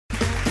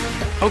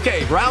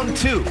Okay, round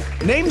two.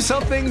 Name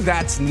something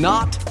that's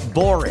not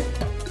boring.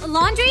 A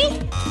laundry?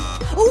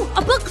 Ooh, a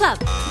book club.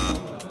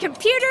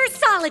 Computer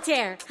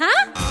solitaire,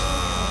 huh?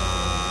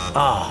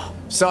 Ah,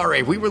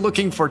 sorry, we were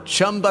looking for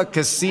Chumba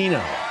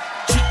Casino.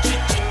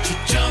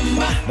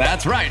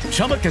 That's right,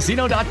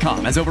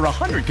 ChumbaCasino.com has over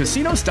 100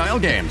 casino-style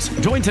games.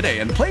 Join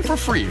today and play for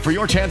free for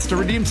your chance to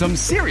redeem some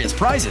serious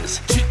prizes.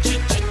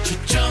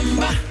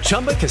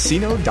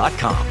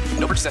 ChumbaCasino.com.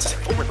 No purchase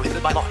necessary. Void where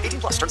prohibited by law.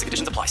 18 plus. Terms and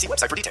conditions apply. See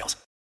website for details.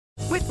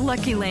 With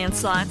Lucky Land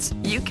Slots,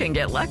 you can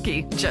get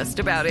lucky just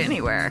about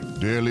anywhere.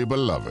 Dearly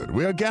beloved,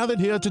 we are gathered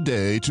here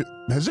today to...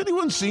 Has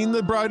anyone seen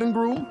the bride and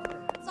groom?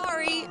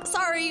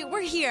 Sorry,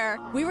 we're here.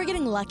 We were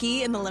getting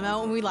lucky in the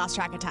limo and we lost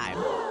track of time.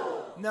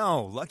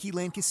 No, Lucky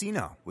Land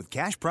Casino, with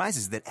cash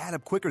prizes that add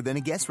up quicker than a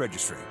guest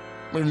registry.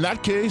 In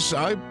that case,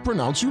 I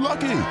pronounce you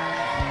lucky.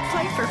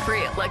 Play for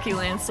free at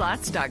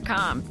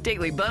LuckyLandSlots.com.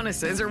 Daily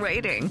bonuses are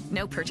waiting.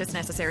 No purchase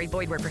necessary.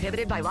 Void where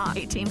prohibited by law.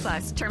 18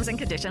 plus. Terms and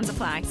conditions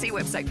apply. See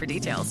website for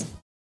details.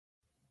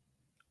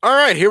 All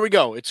right, here we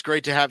go. It's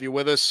great to have you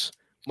with us.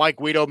 Mike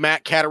Guido,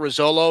 Matt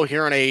Catarizzolo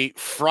here on a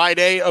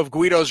Friday of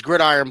Guido's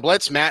Gridiron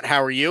Blitz. Matt,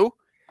 how are you?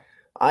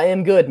 I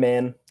am good,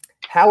 man.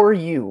 How are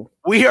you?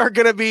 We are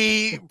going to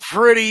be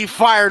pretty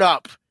fired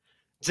up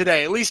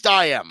today. At least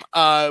I am.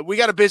 We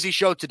got a busy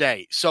show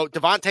today. So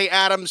Davante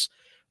Adams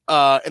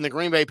and the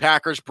Green Bay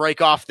Packers break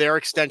off their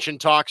extension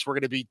talks. We're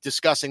going to be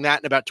discussing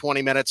that in about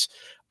 20 minutes.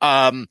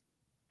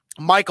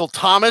 Michael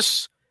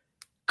Thomas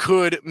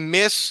could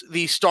miss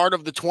the start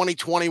of the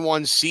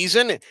 2021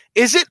 season.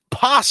 Is it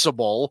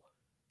possible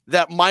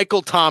that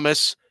Michael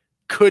Thomas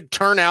could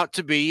turn out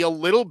to be a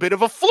little bit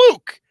of a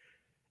fluke?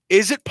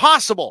 Is it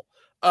possible?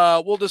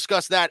 We'll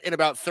discuss that in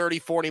about 30,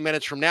 40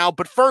 minutes from now.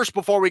 But first,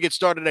 before we get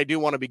started, I do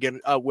want to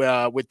begin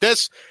with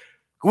this.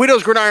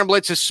 Guido's Gridiron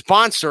Blitz is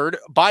sponsored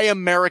by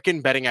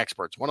American Betting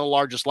Experts, one of the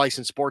largest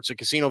licensed sports and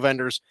casino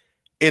vendors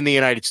in the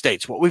United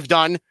States. What we've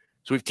done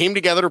is we've teamed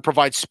together to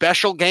provide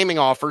special gaming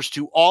offers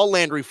to all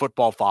Landry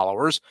football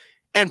followers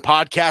and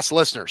podcast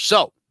listeners.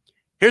 So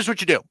here's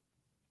what you do.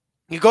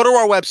 You go to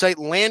our website,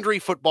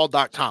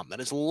 LandryFootball.com. That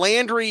is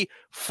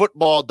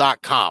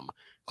LandryFootball.com.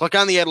 Click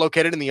on the ad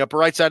located in the upper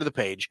right side of the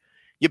page.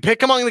 You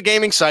pick among the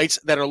gaming sites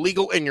that are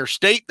legal in your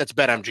state. That's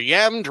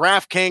BetMGM,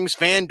 DraftKings,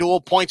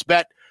 FanDuel,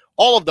 PointsBet,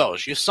 all of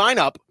those. You sign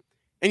up,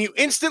 and you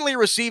instantly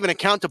receive an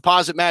account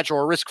deposit match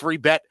or a risk-free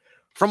bet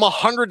from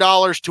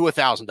 $100 to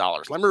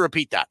 $1,000. Let me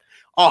repeat that.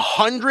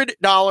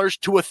 $100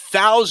 to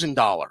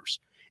 $1,000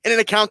 in an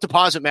account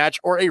deposit match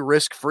or a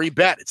risk-free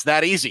bet. It's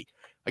that easy.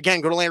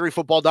 Again, go to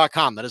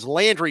LandryFootball.com. That is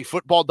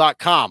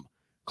LandryFootball.com.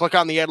 Click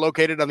on the ad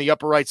located on the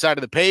upper right side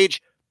of the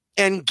page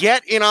and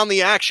get in on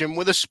the action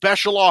with a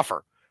special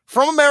offer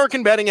from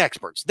American Betting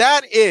Experts.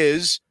 That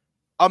is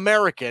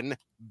American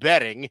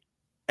Betting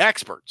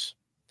Experts.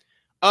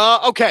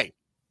 Okay.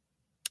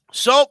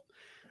 So,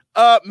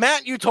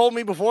 Matt, you told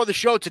me before the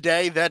show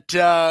today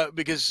that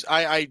because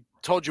I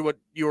told you what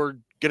you were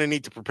going to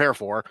need to prepare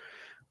for,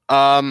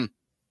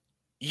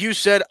 you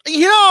said,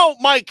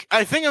 Mike,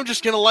 I think I'm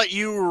just going to let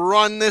you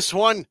run this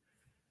one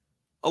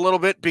a little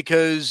bit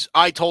because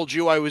I told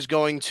you I was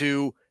going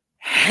to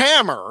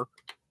hammer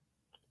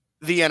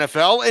the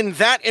NFL, and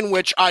that in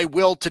which I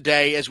will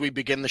today as we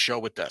begin the show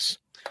with this.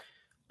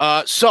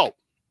 So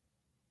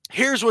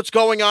here's what's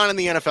going on in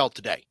the NFL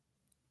today.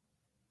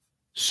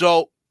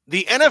 So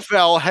the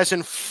NFL has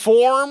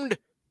informed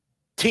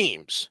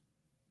teams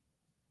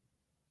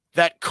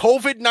that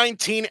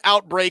COVID-19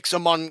 outbreaks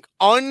among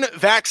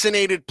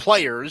unvaccinated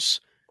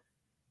players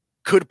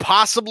could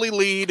possibly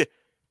lead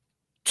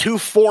to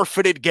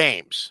forfeited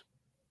games.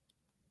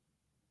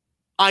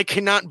 I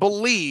cannot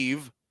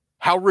believe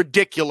how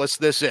ridiculous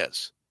this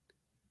is.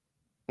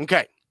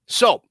 Okay,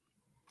 so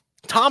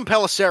Tom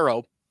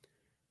Pelissero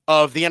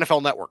of the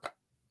NFL Network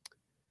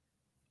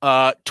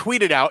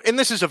tweeted out, and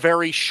this is a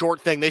very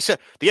short thing. They said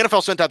the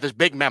NFL sent out this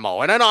big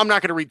memo, and I know I'm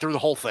not going to read through the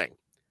whole thing,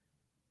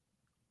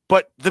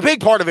 but the big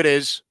part of it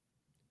is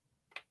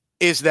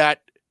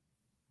that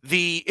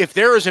if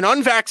there is an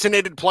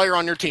unvaccinated player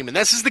on your team, and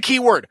this is the key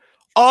word,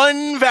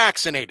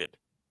 unvaccinated.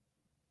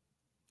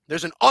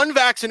 There's an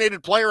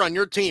unvaccinated player on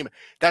your team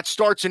that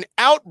starts an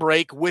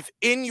outbreak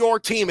within your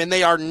team and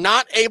they are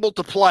not able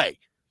to play.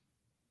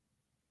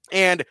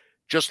 And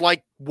just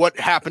like what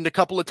happened a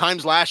couple of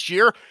times last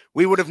year,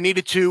 we would have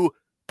needed to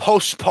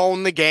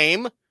postpone the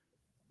game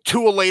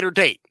to a later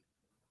date.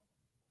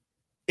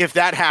 If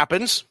that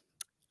happens,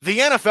 the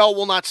NFL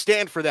will not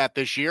stand for that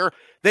this year.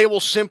 They will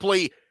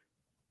simply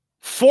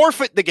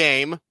forfeit the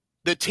game.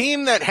 The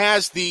team that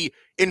has the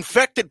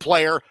infected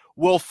player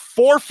will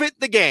forfeit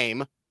the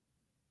game.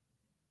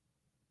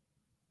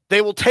 They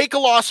will take a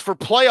loss for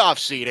playoff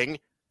seeding,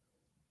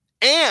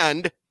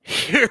 and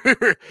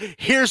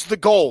here's the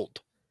gold.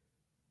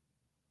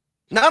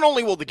 Not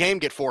only will the game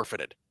get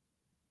forfeited,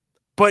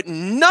 but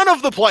none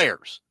of the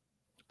players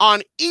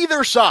on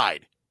either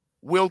side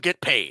will get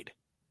paid.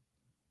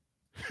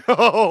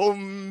 Oh,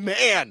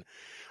 man.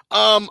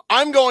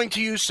 I'm going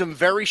to use some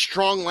very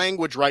strong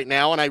language right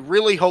now, and I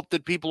really hope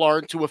that people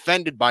aren't too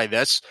offended by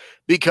this,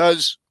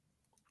 because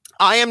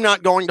I am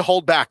not going to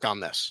hold back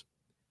on this.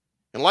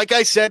 And like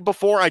I said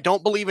before, I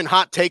don't believe in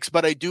hot takes,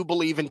 but I do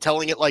believe in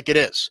telling it like it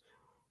is.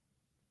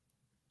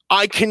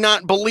 I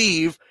cannot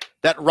believe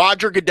that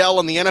Roger Goodell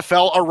and the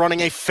NFL are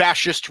running a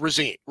fascist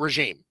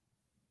regime.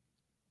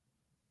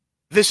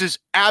 This is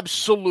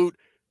absolute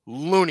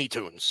Looney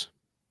Tunes.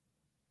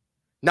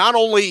 Not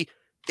only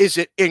is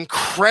it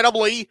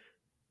incredibly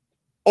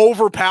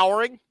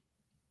overpowering,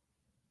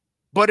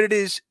 but it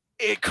is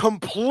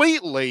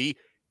completely,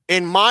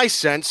 in my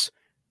sense,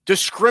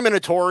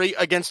 discriminatory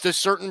against a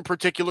certain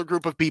particular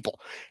group of people.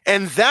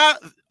 And that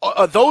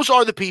those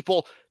are the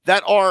people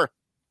that are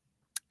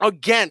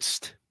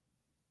against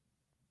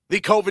the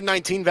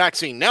COVID-19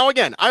 vaccine. Now,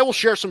 again, I will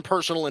share some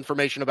personal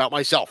information about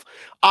myself.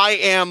 I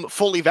am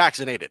fully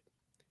vaccinated.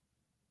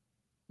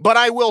 But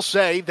I will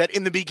say that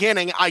in the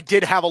beginning, I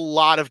did have a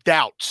lot of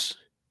doubts.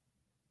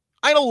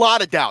 I had a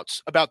lot of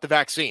doubts about the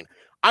vaccine.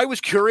 I was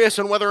curious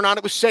on whether or not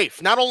it was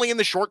safe, not only in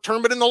the short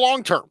term, but in the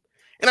long term.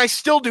 And I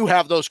still do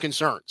have those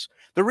concerns.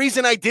 The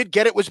reason I did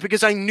get it was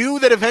because I knew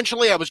that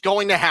eventually I was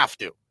going to have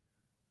to.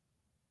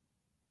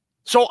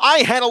 So I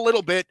had a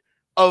little bit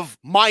of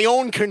my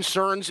own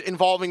concerns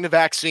involving the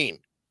vaccine.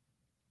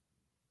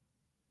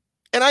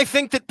 And I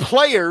think that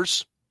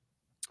players,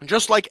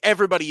 just like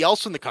everybody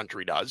else in the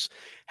country does,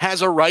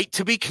 has a right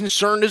to be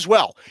concerned as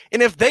well.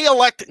 And if they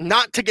elect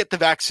not to get the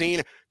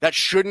vaccine, that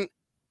shouldn't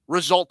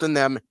result in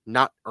them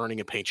not earning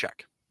a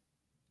paycheck.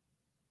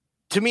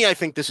 To me, I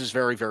think this is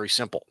very, very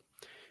simple.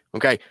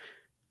 Okay.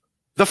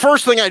 The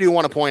first thing I do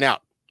want to point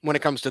out when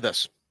it comes to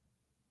this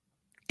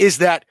is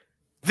that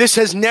this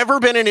has never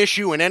been an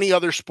issue in any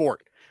other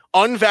sport.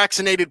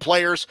 Unvaccinated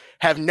players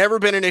have never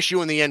been an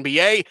issue in the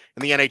NBA,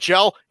 in the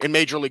NHL, in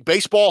Major League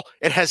Baseball.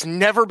 It has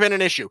never been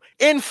an issue.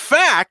 In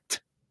fact,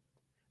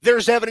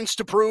 there's evidence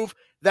to prove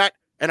that,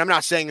 and I'm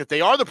not saying that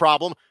they are the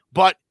problem,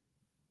 but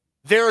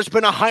there has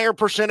been a higher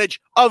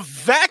percentage of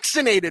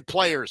vaccinated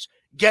players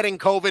getting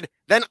COVID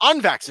than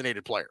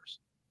unvaccinated players.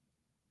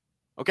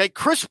 Okay,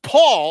 Chris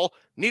Paul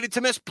needed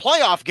to miss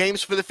playoff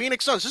games for the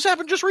Phoenix Suns. This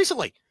happened just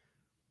recently.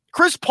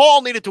 Chris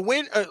Paul needed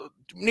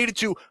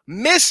to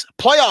miss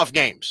playoff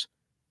games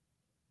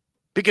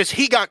because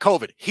he got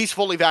COVID. He's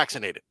fully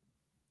vaccinated.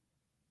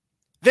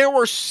 There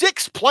were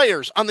 6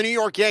 players on the New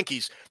York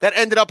Yankees that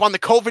ended up on the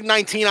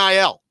COVID-19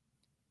 IL.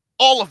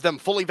 All of them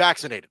fully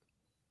vaccinated.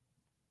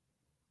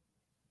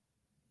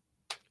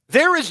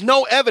 There is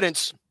no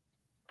evidence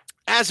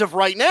as of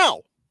right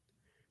now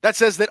that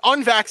says that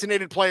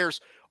unvaccinated players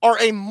are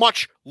a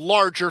much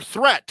larger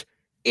threat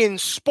in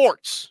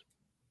sports.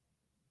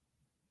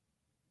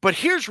 But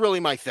here's really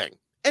my thing.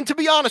 And to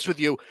be honest with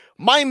you,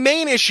 my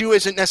main issue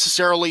isn't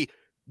necessarily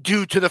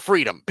due to the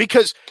freedom,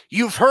 because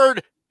you've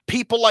heard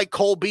people like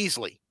Cole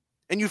Beasley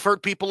and you've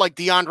heard people like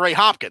DeAndre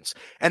Hopkins,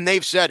 and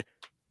they've said,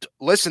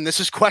 listen, this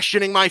is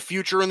questioning my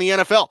future in the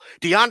NFL.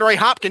 DeAndre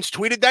Hopkins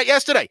tweeted that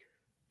yesterday.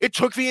 It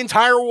took the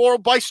entire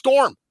world by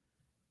storm.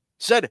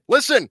 Said,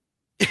 listen,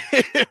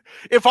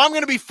 if I'm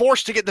going to be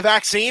forced to get the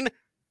vaccine,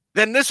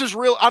 then this is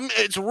real.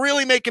 It's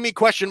really making me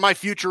question my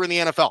future in the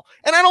NFL.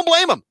 And I don't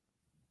blame him.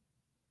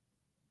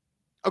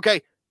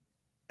 Okay.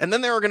 And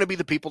then there are going to be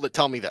the people that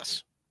tell me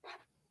this.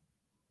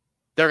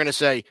 They're going to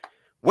say,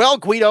 well,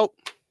 Guido,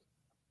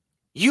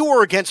 you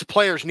were against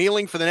players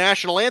kneeling for the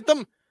national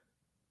anthem.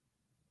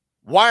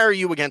 Why are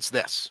you against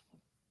this?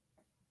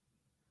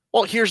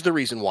 Well, here's the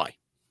reason why.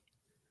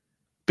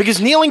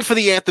 Because kneeling for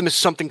the anthem is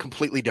something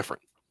completely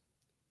different.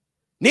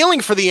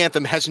 Kneeling for the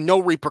anthem has no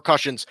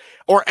repercussions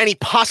or any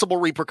possible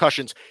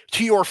repercussions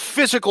to your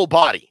physical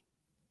body.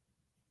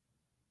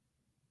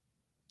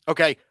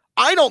 Okay,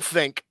 I don't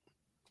think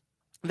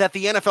that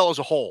the NFL as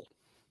a whole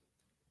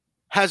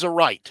has a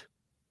right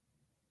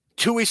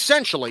to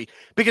essentially,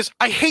 because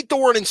I hate the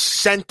word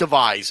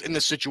incentivize in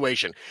this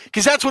situation,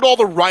 because that's what all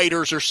the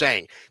writers are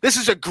saying. This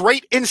is a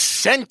great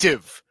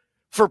incentive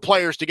for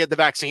players to get the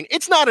vaccine.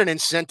 It's not an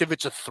incentive,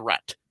 it's a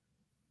threat.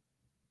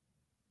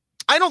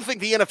 I don't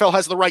think the NFL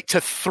has the right to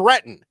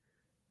threaten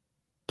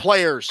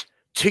players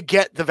to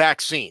get the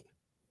vaccine,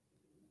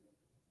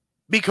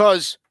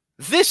 because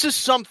this is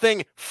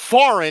something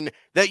foreign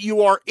that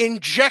you are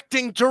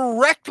injecting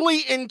directly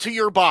into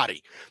your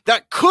body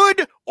that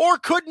could or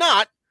could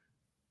not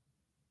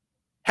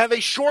have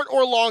a short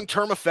or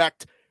long-term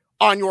effect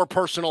on your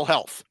personal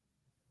health.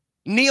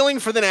 Kneeling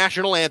for the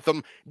national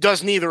anthem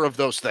does neither of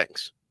those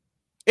things.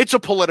 It's a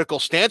political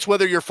stance.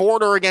 Whether you're for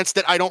it or against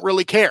it, I don't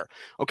really care.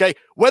 Okay?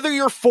 Whether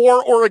you're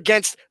for or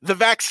against the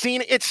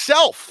vaccine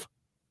itself,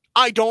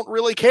 I don't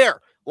really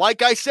care.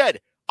 Like I said,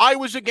 I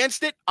was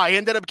against it. I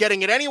ended up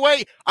getting it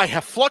anyway. I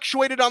have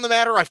fluctuated on the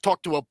matter. I've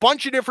talked to a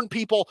bunch of different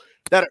people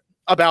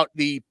about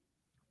the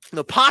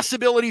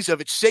possibilities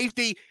of its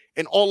safety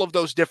and all of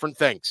those different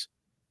things.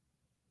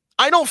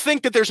 I don't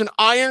think that there's an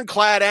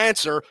ironclad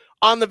answer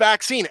on the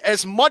vaccine.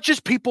 As much as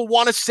people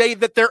want to say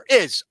that there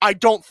is, I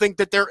don't think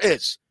that there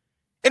is.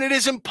 And it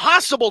is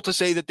impossible to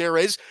say that there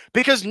is,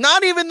 because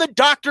not even the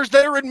doctors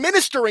that are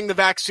administering the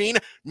vaccine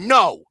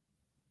know.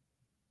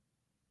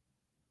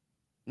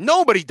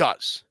 Nobody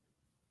does.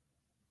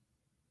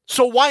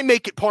 So why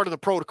make it part of the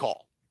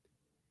protocol?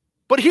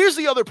 But here's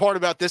the other part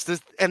about this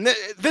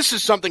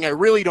is something I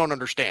really don't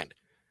understand.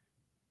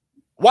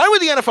 Why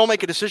would the NFL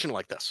make a decision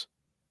like this?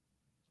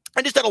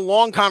 I just had a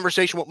long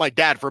conversation with my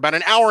dad for about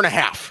an hour and a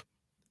half.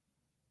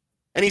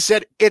 And he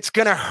said, it's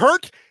going to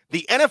hurt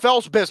the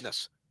NFL's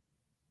business.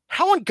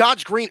 How on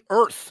God's green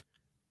earth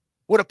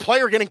would a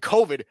player getting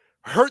COVID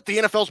hurt the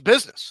NFL's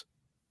business?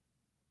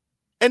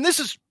 And this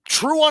is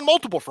true on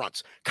multiple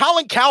fronts.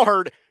 Colin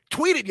Cowherd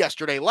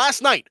tweeted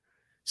last night,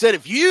 said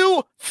if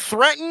you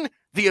threaten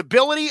the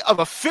ability of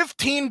a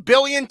 $15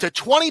 billion to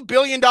 $20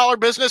 billion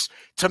business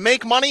to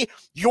make money,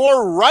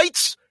 your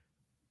rights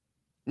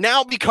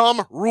now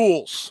become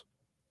rules.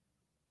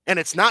 And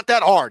it's not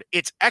that hard.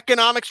 It's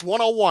economics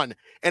 101.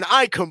 And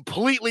I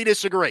completely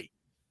disagree.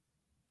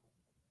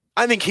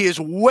 I think he is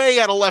way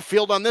out of left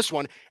field on this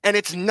one. And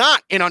it's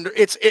not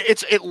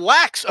it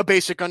lacks a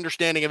basic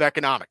understanding of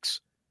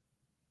economics.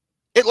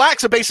 It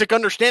lacks a basic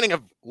understanding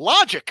of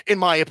logic, in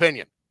my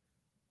opinion.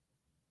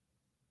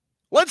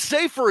 Let's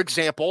say, for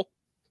example,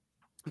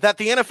 that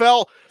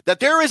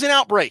there is an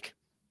outbreak.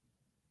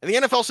 And the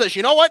NFL says,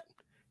 you know what?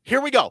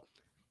 Here we go.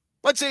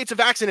 Let's say it's a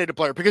vaccinated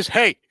player because,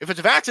 hey, if it's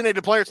a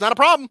vaccinated player, it's not a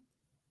problem.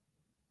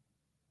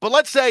 But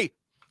let's say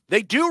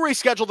they do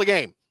reschedule the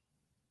game.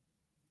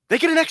 They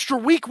get an extra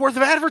week worth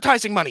of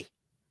advertising money.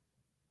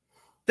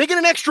 They get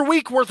an extra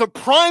week worth of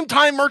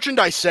primetime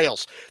merchandise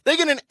sales. They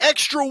get an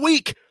extra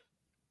week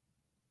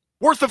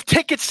worth of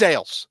ticket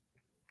sales.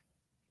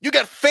 You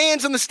got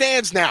fans in the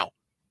stands now.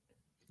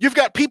 You've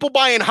got people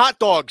buying hot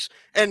dogs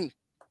and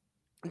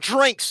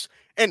drinks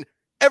and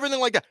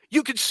everything like that.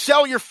 You could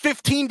sell your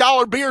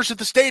 $15 beers at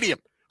the stadium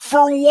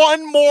for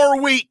one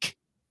more week.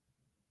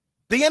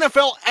 The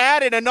NFL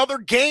added another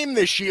game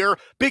this year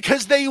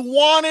because they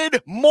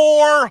wanted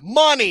more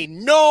money.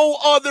 No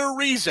other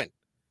reason.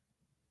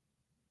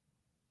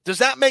 Does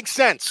that make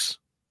sense?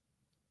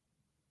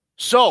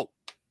 So,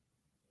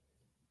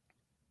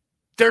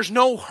 there's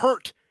no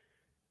hurt.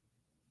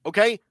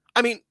 Okay?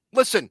 I mean,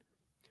 listen,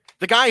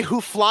 the guy who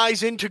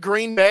flies into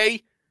Green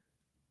Bay,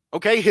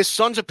 okay, his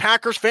son's a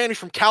Packers fan. He's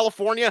from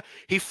California.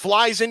 He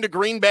flies into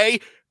Green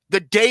Bay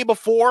the day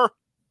before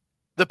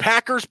the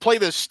Packers play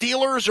the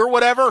Steelers or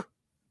whatever.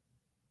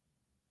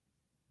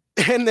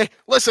 And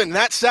listen,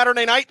 that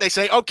Saturday night, they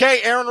say,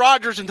 okay, Aaron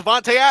Rodgers and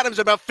Davante Adams,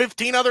 about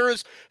 15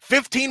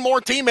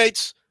 more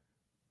teammates,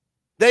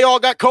 they all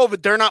got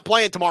COVID. They're not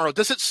playing tomorrow.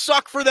 Does it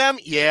suck for them?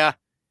 Yeah,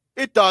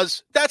 it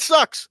does. That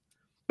sucks.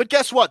 But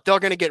guess what? They're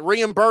going to get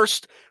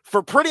reimbursed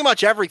for pretty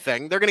much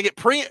everything. They're going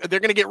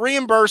to get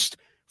reimbursed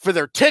for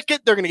their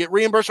ticket. They're going to get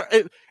reimbursed,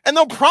 and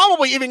they're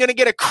probably even going to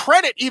get a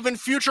credit even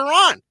future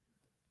on.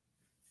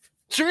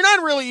 So you're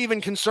not really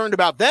even concerned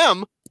about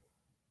them.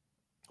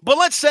 But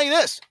let's say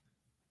this.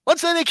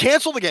 Let's say they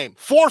cancel the game,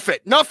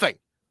 forfeit, nothing.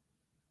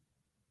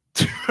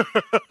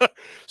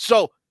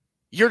 So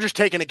you're just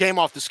taking a game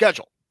off the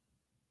schedule.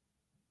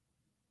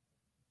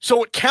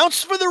 So it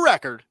counts for the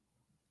record.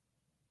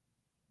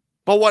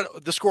 But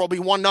what, the score will be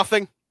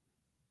 1-0?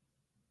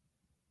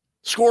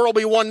 Score will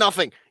be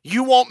 1-0.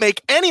 You won't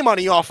make any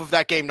money off of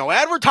that game. No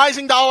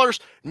advertising dollars,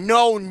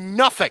 no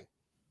nothing.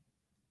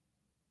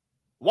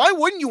 Why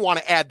wouldn't you want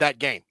to add that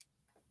game?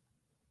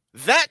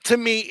 That, to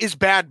me, is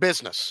bad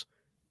business.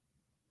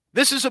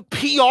 This is a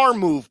PR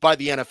move by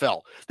the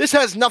NFL. This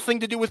has nothing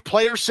to do with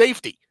player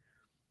safety.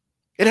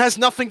 It has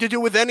nothing to do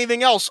with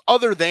anything else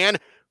other than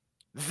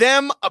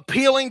them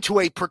appealing to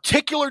a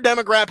particular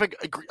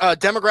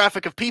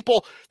demographic of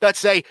people that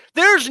say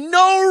there's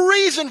no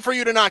reason for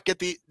you to not get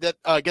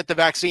the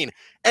vaccine.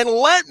 And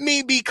let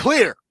me be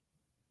clear,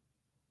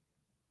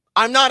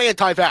 I'm not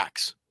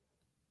anti-vax.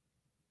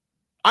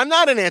 I'm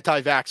not an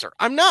anti-vaxxer.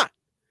 I'm not.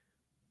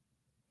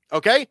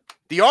 Okay?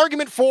 The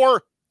argument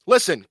for,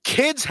 listen,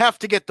 kids have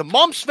to get the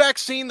mumps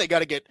vaccine. They got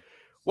to get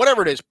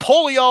whatever it is,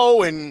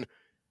 polio and,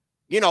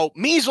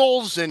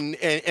 measles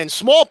and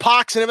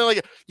smallpox and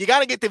everything. You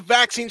got to get the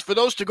vaccines for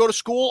those to go to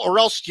school, or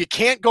else you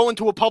can't go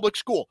into a public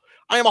school.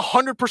 I am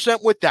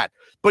 100% with that.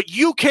 But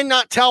you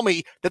cannot tell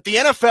me that the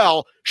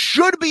NFL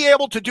should be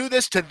able to do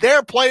this to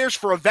their players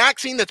for a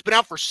vaccine that's been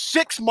out for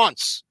 6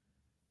 months.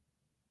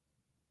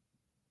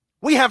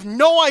 We have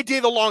no idea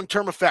the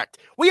long-term effect.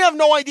 We have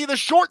no idea the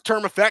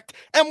short-term effect,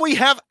 and we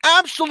have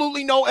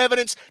absolutely no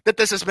evidence that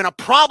this has been a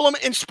problem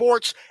in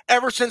sports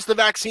ever since the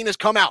vaccine has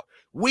come out.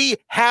 We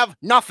have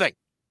nothing.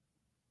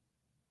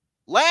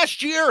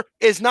 Last year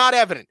is not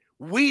evident.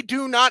 We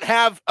do not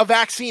have a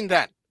vaccine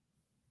then.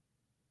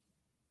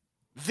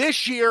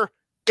 This year,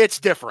 it's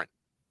different.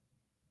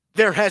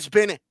 There has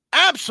been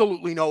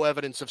absolutely no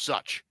evidence of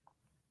such.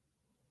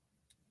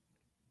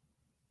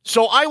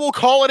 So I will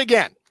call it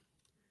again.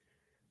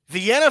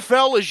 The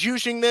NFL is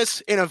using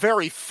this in a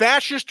very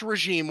fascist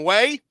regime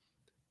way.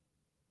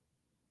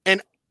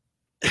 And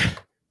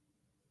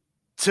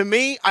to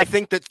me, I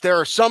think that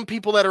there are some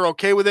people that are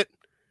okay with it,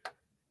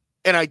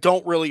 and I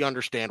don't really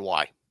understand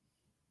why.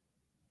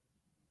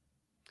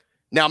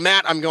 Now,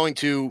 Matt, I'm going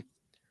to,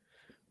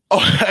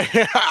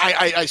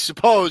 I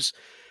suppose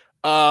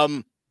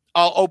I'll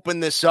open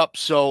this up.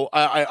 So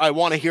I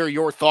want to hear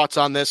your thoughts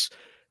on this.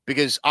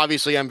 because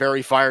obviously I'm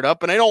very fired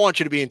up, and I don't want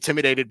you to be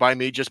intimidated by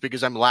me just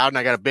because I'm loud and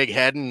I got a big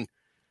head and,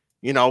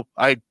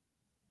 I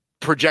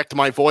project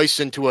my voice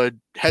into a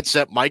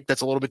headset mic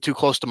that's a little bit too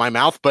close to my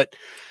mouth. But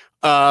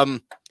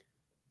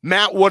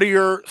Matt, what are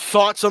your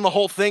thoughts on the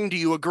whole thing? Do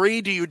you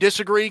agree? Do you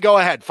disagree? Go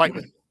ahead. Fight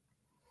me.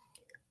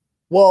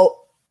 Well,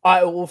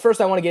 first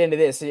I want to get into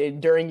this.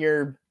 During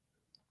your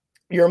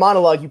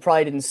monologue, you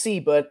probably didn't see,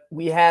 but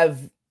we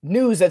have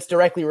news that's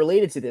directly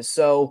related to this.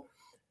 So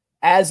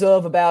as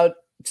of about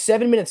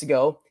 7 minutes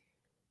ago,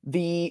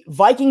 the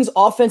Vikings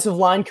offensive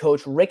line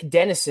coach, Rick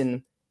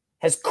Dennison,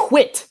 has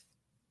quit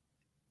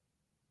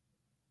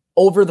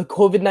over the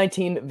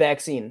COVID-19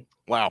 vaccine.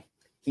 Wow.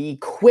 He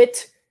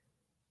quit.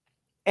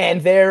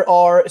 And there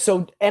are,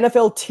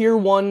 NFL Tier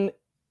 1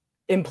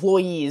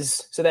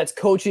 employees, so that's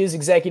coaches,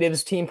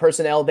 executives, team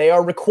personnel, they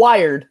are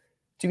required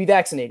to be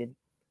vaccinated.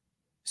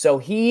 So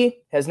he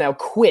has now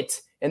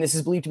quit, and this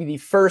is believed to be the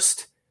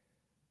first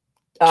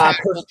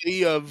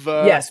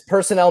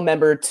personnel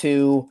member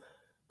to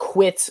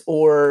quit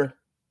or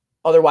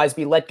otherwise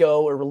be let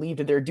go or relieved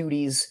of their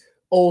duties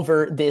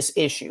over this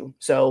issue.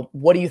 So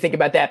what do you think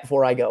about that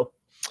before I go?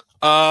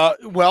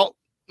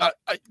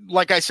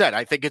 Like I said,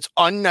 I think it's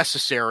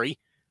unnecessary.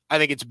 I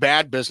think it's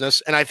bad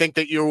business. And I think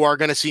that you are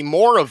going to see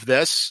more of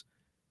this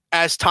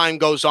as time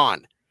goes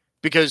on,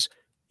 because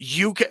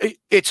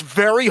it's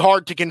very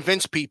hard to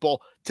convince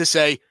people to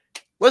say,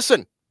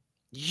 listen,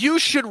 you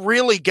should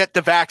really get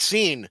the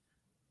vaccine.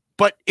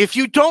 But if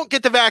you don't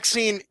get the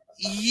vaccine,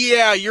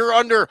 you're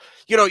under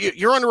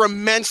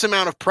immense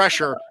amount of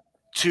pressure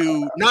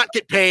to not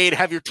get paid,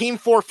 have your team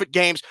forfeit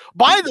games.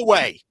 By the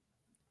way,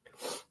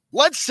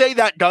 let's say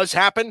that does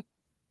happen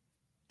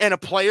and a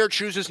player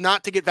chooses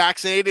not to get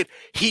vaccinated,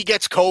 he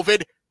gets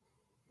COVID.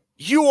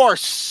 You are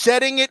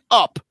setting it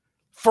up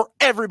for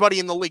everybody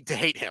in the league to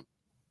hate him.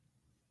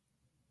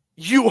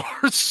 You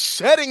are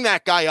setting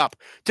that guy up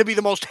to be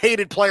the most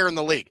hated player in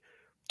the league.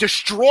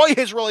 Destroy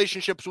his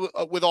relationships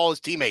with all his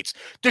teammates.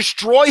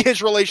 Destroy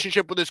his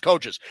relationship with his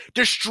coaches.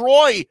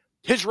 Destroy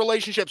his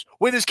relationships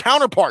with his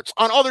counterparts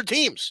on other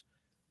teams.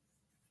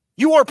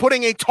 You are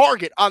putting a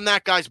target on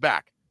that guy's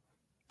back.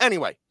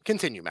 Anyway,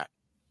 continue, Matt.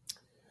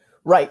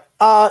 Right.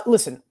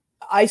 Listen,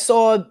 I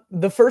saw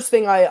the first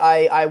thing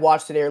I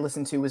watched today or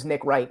listened to was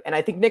Nick Wright. And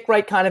I think Nick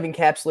Wright kind of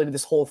encapsulated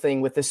this whole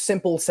thing with this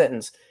simple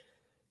sentence.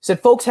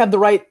 Said, folks have the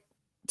right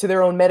to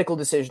their own medical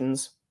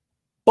decisions,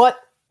 but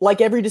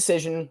like every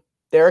decision,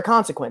 there are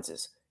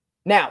consequences.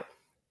 Now,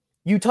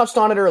 you touched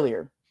on it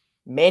earlier.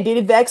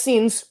 Mandated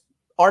vaccines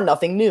are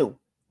nothing new.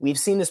 We've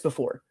seen this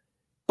before.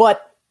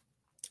 But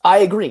I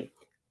agree.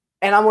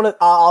 And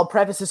I'll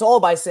preface this all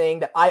by saying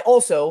that I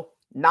also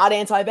not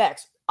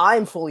anti-vax.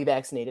 I'm fully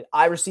vaccinated.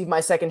 I received my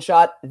second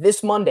shot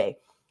this Monday.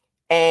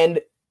 And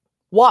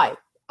why?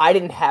 I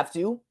didn't have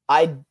to.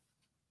 I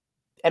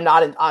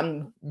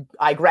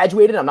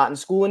graduated. I'm not in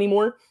school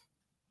anymore.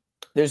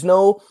 There's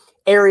no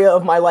area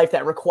of my life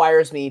that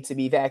requires me to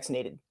be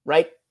vaccinated,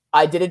 right?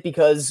 I did it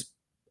because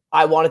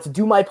I wanted to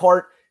do my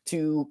part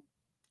to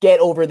get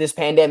over this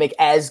pandemic,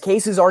 as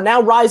cases are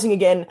now rising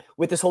again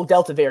with this whole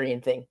Delta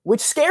variant thing,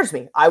 which scares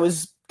me. I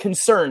was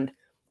concerned,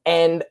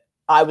 and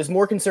I was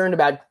more concerned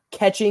about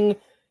catching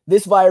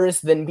this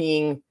virus than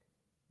being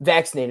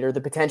vaccinated or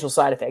the potential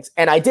side effects.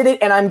 And I did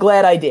it, and I'm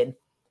glad I did.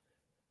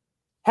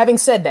 Having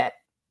said that,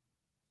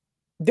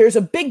 there's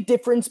a big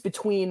difference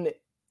between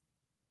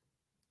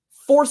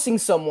forcing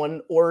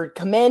someone or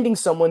commanding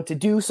someone to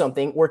do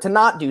something or to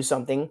not do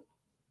something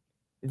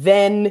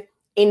than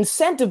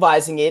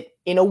incentivizing it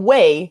in a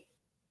way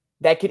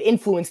that could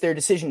influence their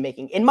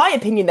decision-making. In my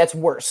opinion, that's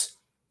worse.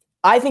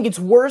 I think it's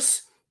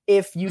worse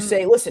if you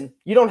say, listen,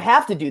 you don't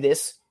have to do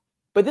this,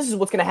 but this is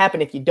what's going to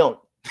happen if you don't.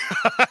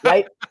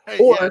 Right?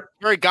 Or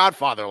very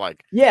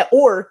Godfather-like. Yeah,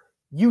 or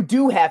you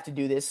do have to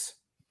do this,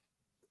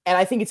 and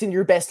I think it's in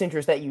your best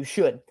interest that you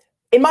should.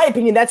 In my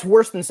opinion, that's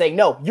worse than saying,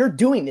 no, you're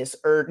doing this,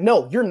 or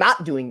no, you're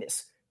not doing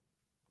this.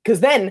 Because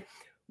then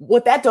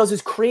what that does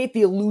is create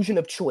the illusion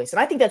of choice. And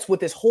I think that's what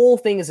this whole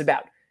thing is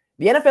about.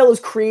 The NFL is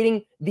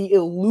creating the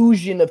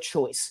illusion of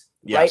choice.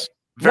 Yes.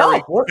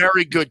 Right?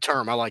 Very good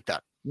term. I like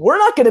that. We're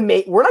not going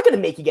to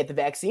make you get the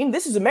vaccine.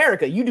 This is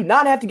America. You do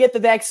not have to get the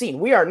vaccine.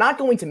 We are not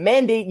going to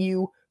mandate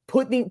you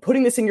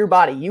putting this in your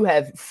body. You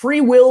have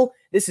free will.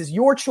 This is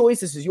your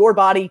choice. This is your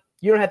body.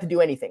 You don't have to do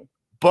anything.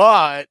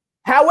 But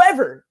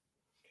however,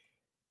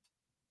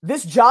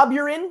 this job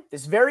you're in,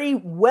 this very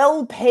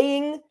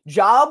well-paying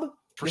job,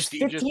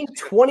 prestigious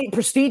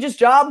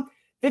job,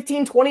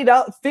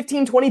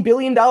 $20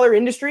 billion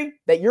industry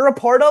that you're a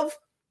part of,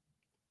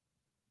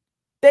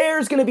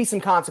 there's going to be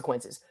some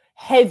consequences,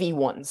 heavy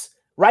ones,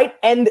 right?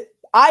 And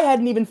I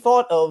hadn't even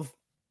thought of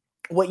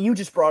what you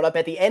just brought up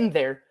at the end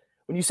there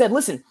when you said,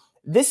 listen,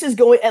 this is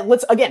going,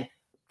 let's, again,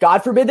 God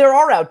forbid there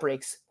are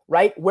outbreaks,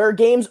 right? Where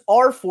games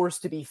are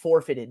forced to be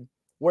forfeited,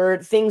 where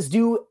things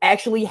do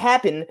actually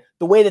happen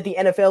the way that the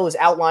NFL is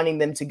outlining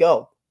them to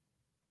go.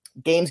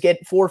 Games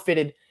get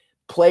forfeited.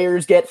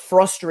 Players get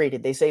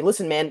frustrated. They say,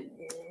 listen, man,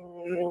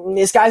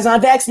 this guy's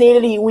not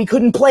vaccinated. We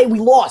couldn't play. We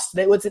lost.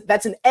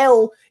 That's an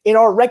L in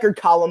our record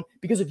column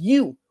because of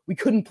you. We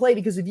couldn't play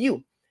because of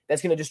you.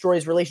 That's going to destroy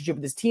his relationship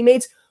with his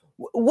teammates.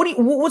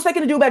 What's that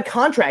going to do about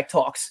contract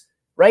talks,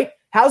 right?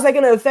 How's that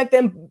going to affect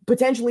them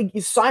potentially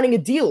signing a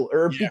deal?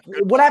 Or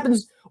what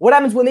happens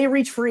when they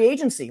reach free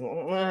agency?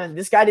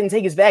 This guy didn't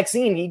take his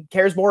vaccine. He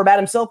cares more about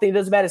himself than he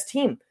does about his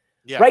team,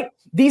 right?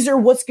 These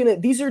are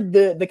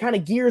the kind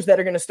of gears that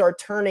are going to start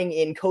turning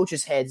in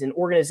coaches' heads and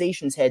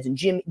organizations' heads and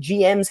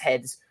GM's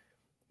heads,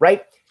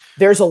 right?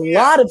 There's a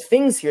lot of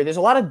things here. There's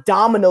a lot of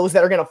dominoes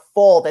that are going to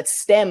fall that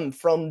stem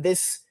from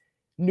this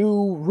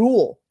new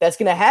rule that's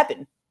going to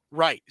happen.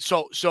 Right.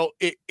 So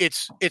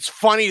it's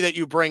funny that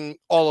you bring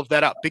all of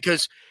that up,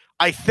 because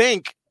I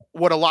think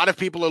what a lot of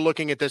people are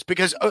looking at this,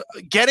 because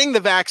getting the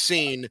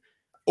vaccine,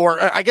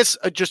 or I guess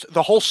just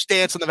the whole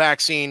stance on the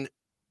vaccine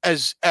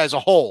as a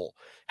whole,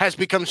 has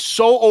become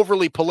so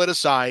overly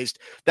politicized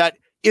that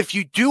if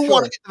you do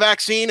want to get the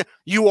vaccine,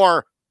 you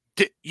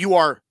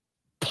are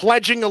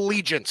pledging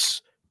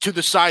allegiance to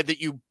the side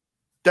that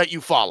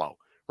you follow,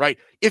 right?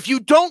 If you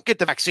don't get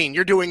the vaccine,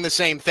 you're doing the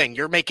same thing.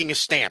 You're making a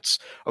stance.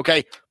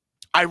 Okay.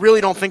 I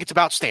really don't think it's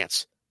about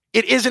stance.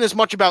 It isn't as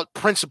much about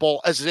principle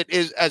as it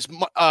is as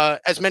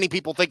many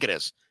people think it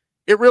is.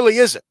 It really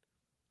isn't.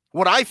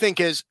 What I think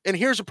is, and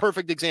here's a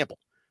perfect example.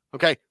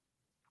 Okay.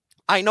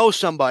 I know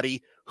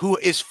somebody who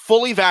is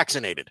fully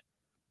vaccinated.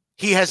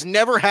 He has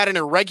never had an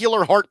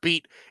irregular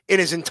heartbeat in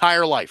his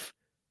entire life.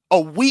 A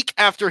week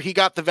after he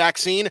got the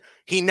vaccine,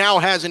 he now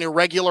has an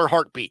irregular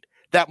heartbeat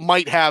that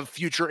might have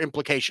future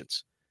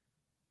implications.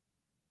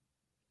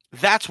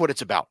 That's what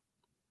it's about.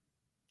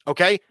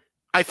 Okay?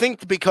 I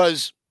think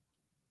because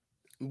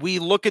we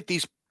look at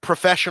these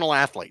professional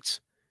athletes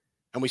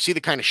and we see the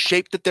kind of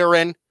shape that they're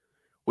in,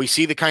 we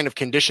see the kind of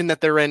condition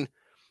that they're in,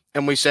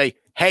 and we say,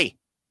 hey,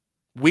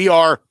 they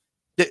are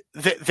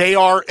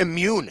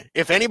immune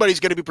if anybody's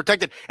going to be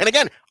protected. And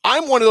again,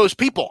 I'm one of those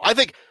people. I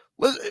think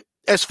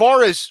as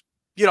far as,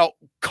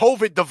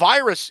 COVID, the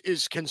virus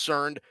is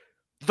concerned,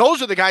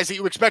 those are the guys that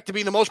you expect to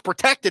be the most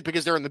protected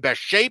because they're in the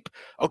best shape.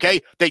 Okay.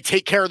 They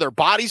take care of their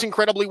bodies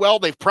incredibly well.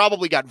 They've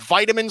probably got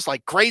vitamins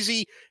like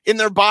crazy in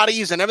their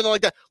bodies and everything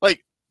like that.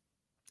 Like,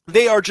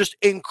 they are just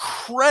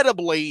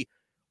incredibly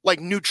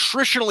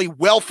nutritionally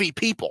wealthy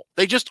people.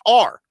 They just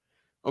are.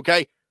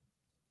 Okay.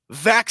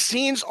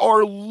 Vaccines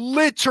are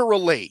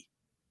literally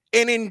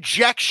an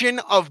injection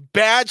of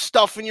bad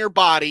stuff in your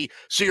body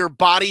so your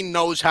body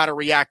knows how to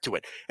react to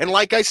it. And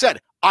like I said,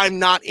 I'm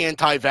not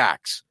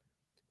anti-vax.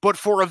 But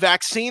for a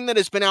vaccine that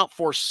has been out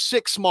for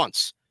 6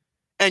 months,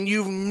 and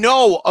you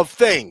know of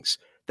things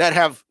that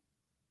have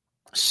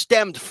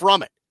stemmed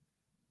from it,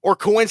 or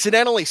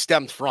coincidentally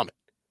stemmed from it,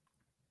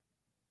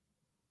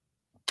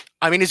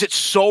 I mean, is it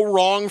so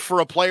wrong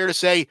for a player to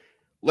say,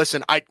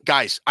 listen, I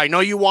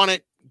know you want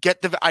it,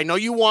 I know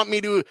you want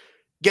me to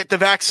get the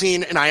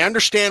vaccine, and I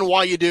understand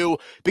why you do,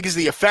 because of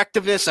the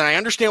effectiveness, and I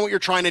understand what you're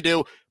trying to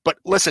do, but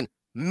listen,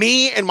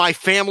 me and my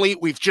family,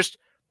 we've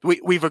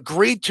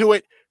agreed to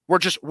it.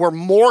 We're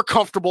more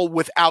comfortable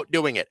without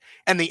doing it.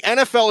 And the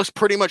NFL is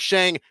pretty much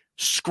saying,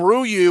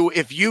 screw you.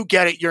 If you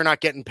get it, you're not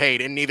getting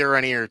paid, and neither are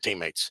any of your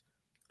teammates.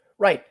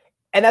 Right.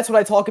 And that's what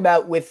I talk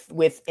about with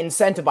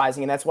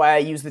incentivizing. And that's why I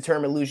use the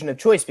term illusion of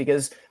choice,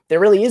 because there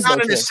really is not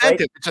no an choice, incentive.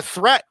 right? It's a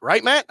threat,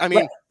 right, Matt? I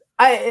mean,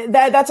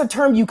 that's a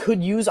term you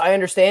could use. I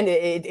understand.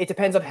 It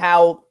depends on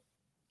how.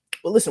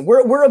 Well, listen,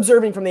 we're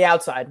observing from the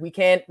outside. We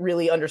can't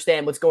really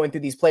understand what's going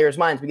through these players'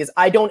 minds, because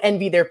I don't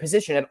envy their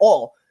position at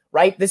all.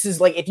 Right. This is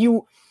like, if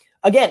you're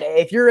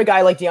a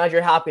guy like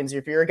DeAndre Hopkins, or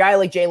if you're a guy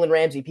like Jalen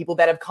Ramsey, people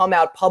that have come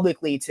out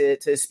publicly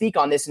to speak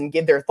on this and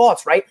give their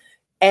thoughts, right?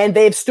 And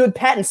they've stood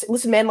pat and said,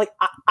 listen, man, like,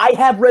 I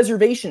have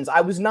reservations. I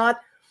was not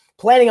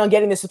planning on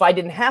getting this if I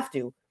didn't have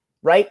to,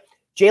 right?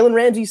 Jalen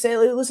Ramsey said,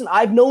 listen,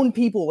 I've known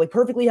people, like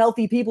perfectly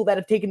healthy people, that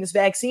have taken this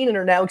vaccine and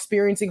are now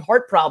experiencing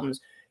heart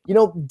problems.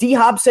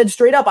 D-Hop said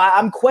straight up,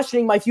 I'm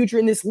questioning my future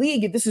in this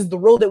league if this is the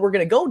road that we're going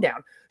to go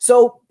down.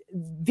 So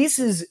this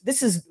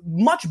is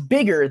much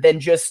bigger than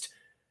just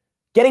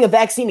getting a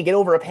vaccine to get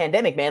over a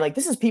pandemic, man. Like,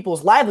 this is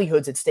people's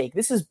livelihoods at stake.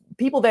 This is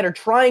people that are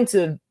trying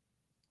to,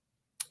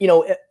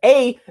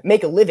 A,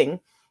 make a living,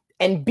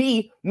 and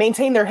B,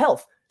 maintain their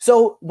health.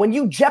 So when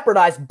you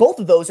jeopardize both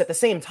of those at the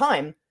same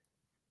time,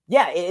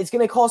 yeah, it's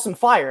going to cause some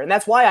fire. And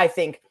that's why I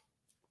think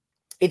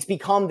it's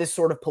become this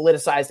sort of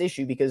politicized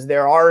issue, because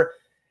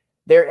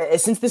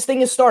since this thing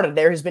has started,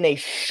 there has been a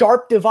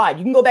sharp divide.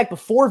 You can go back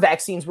before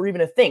vaccines were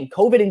even a thing.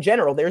 COVID in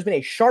general, there's been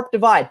a sharp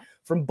divide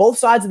from both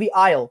sides of the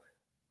aisle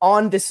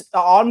on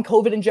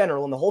COVID in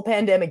general, and the whole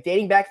pandemic,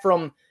 dating back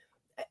from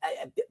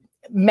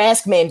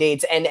mask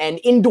mandates and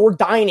indoor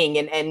dining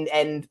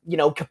and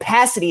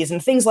capacities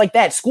and things like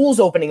that, schools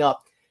opening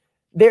up.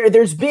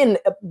 There's been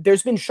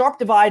sharp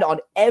divide on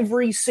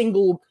every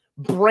single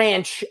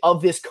branch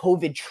of this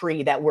COVID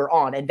tree that we're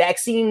on, and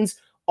vaccines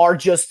are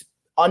just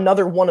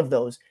another one of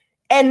those.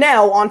 And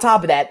now, on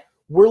top of that,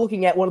 we're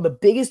looking at one of the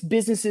biggest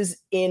businesses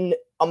in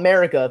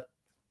America.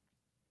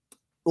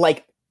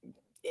 Like,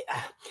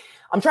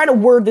 I'm trying to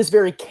word this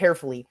very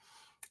carefully.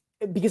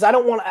 because I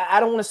don't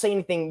want to say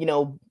anything,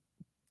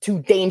 too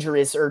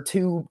dangerous or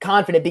too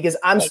confident, because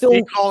I'm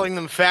still calling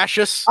them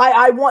fascists.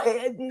 I want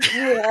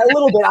a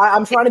little bit.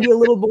 I'm trying to be a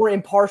little more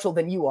impartial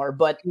than you are,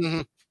 but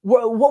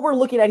what we're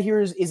looking at here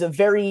is a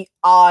very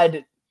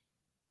odd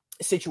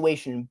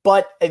situation,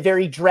 but a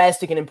very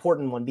drastic and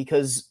important one,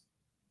 because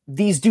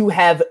these do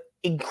have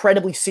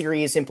incredibly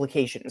serious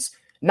implications,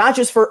 not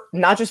just for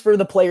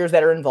the players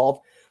that are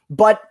involved,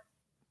 but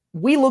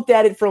we looked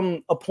at it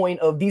from a point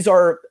of these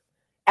are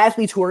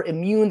athletes who are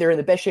immune, they're in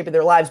the best shape of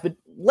their lives, but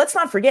let's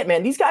not forget,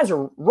 man, these guys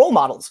are role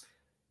models.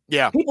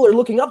 Yeah. People are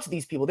looking up to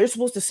these people. They're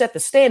supposed to set the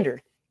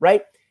standard,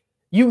 right?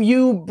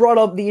 You brought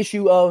up the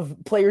issue of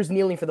players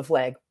kneeling for the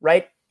flag,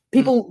 right?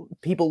 People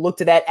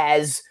looked at that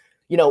as,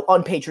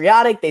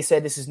 unpatriotic. They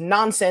said, this is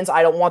nonsense.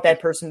 I don't want that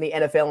person in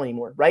the NFL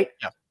anymore, right?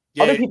 Yeah.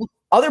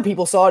 Other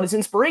people saw it as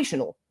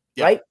inspirational,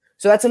 right?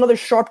 So that's another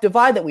sharp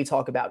divide that we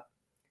talk about.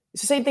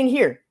 It's the same thing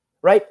here,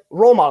 right?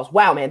 Role models.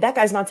 Wow, man, that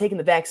guy's not taking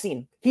the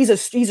vaccine. He's a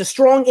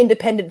strong,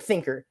 independent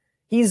thinker.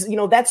 He's,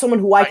 that's someone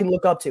who I can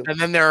look up to. And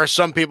then there are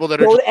some people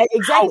that are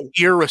how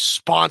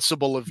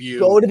irresponsible of you.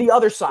 Go to the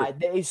other side.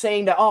 They're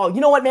saying that, oh, you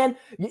know what, man?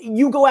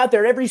 You go out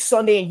there every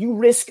Sunday and you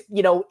risk,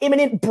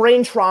 imminent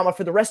brain trauma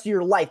for the rest of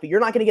your life, but you're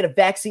not going to get a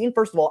vaccine.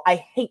 First of all, I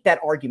hate that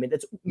argument.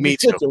 It's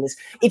ridiculous.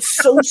 It's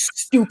so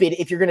stupid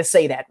if you're going to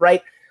say that,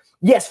 right?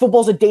 Yes,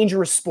 football's a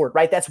dangerous sport,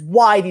 right? That's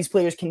why these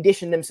players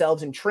condition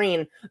themselves and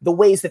train the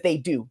ways that they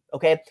do,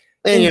 okay?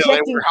 And, they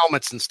wear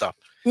helmets and stuff.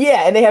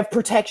 Yeah, and they have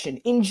protection.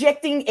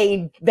 Injecting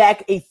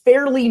a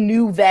fairly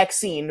new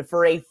vaccine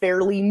for a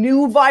fairly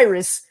new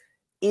virus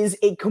is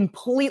a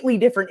completely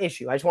different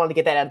issue. I just wanted to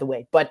get that out of the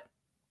way. But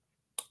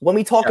when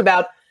we talk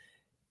about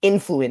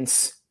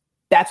influence,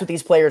 that's what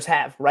these players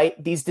have,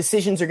 right? These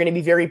decisions are going to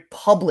be very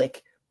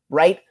public,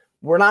 right?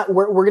 We're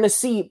going to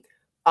see,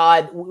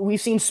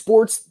 we've seen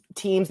sports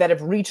teams that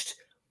have reached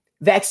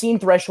vaccine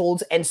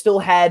thresholds and still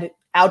had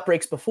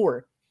outbreaks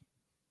before.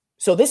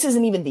 So this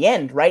isn't even the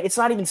end, right? It's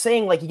not even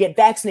saying like you get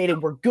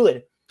vaccinated, we're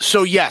good.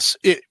 So yes,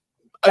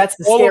 that's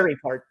the scary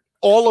part.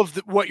 All of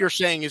what you're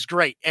saying is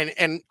great.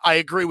 And I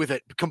agree with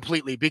it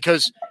completely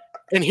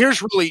and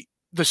here's really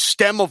the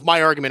stem of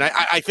my argument.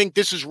 I think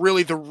this is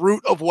really the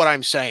root of what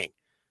I'm saying.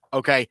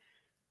 Okay.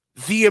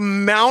 The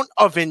amount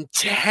of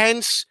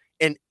intense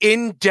and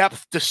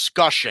in-depth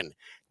discussion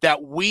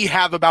that we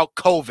have about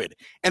COVID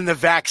and the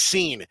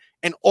vaccine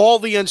and all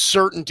the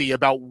uncertainty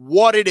about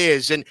what it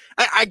is. And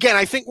again,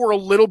 I think we're a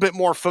little bit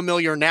more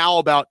familiar now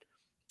about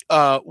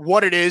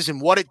what it is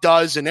and what it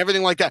does and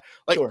everything like that.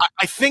 Like, sure.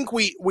 I think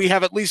we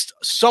have at least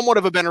somewhat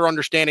of a better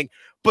understanding,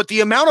 but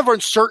the amount of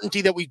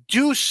uncertainty that we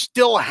do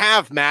still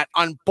have, Matt,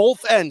 on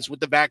both ends with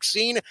the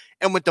vaccine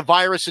and with the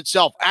virus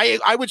itself,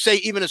 I would say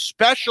even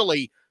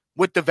especially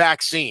with the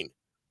vaccine,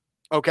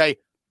 okay,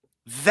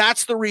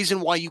 that's the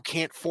reason why you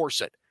can't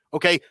force it.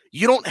 Okay,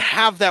 you don't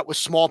have that with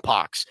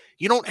smallpox.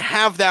 You don't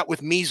have that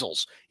with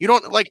measles. You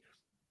don't like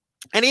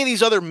any of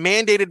these other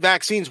mandated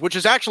vaccines, this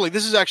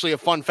is actually a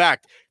fun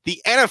fact.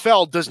 The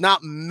NFL does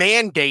not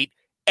mandate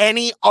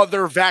any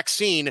other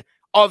vaccine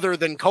other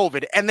than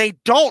COVID. And they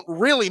don't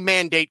really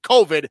mandate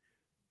COVID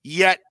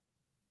yet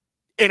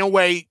in a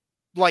way,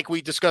 like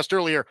we discussed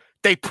earlier,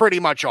 they pretty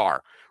much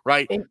are,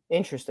 right?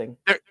 Interesting.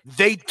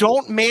 They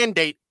don't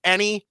mandate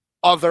any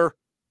other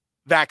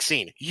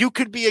vaccine. You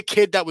could be a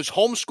kid that was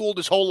homeschooled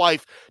his whole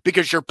life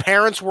because your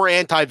parents were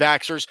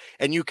anti-vaxxers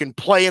and you can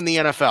play in the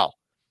NFL.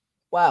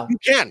 Wow. You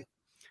can.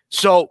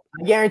 So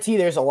I guarantee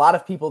there's a lot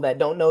of people that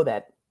don't know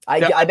that.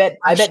 I bet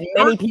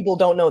many people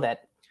don't know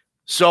that.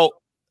 So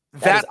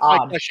that's my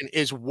question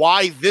is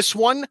why this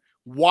one,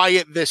 why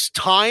at this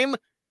time,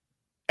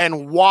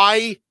 and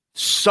why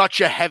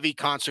such a heavy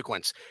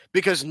consequence?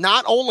 Because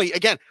not only,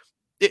 again,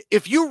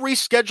 if you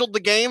rescheduled the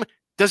game,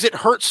 does it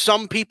hurt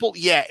some people?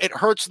 Yeah, it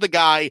hurts the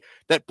guy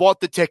that bought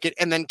the ticket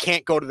and then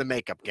can't go to the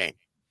makeup game.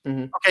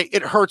 Mm-hmm. Okay,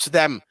 it hurts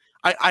them.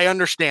 I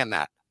understand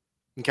that.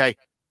 Okay,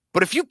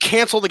 but if you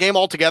cancel the game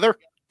altogether,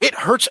 it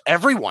hurts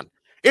everyone.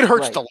 It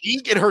hurts the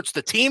league. It hurts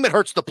the team. It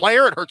hurts the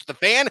player. It hurts the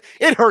fan.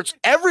 It hurts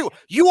everyone.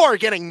 You are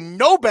getting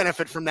no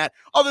benefit from that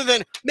other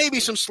than maybe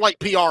some slight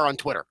PR on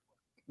Twitter.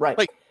 Right.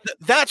 Like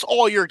that's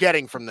all you're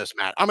getting from this,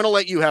 Matt. I'm going to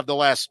let you have the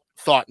last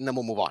thought and then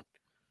we'll move on.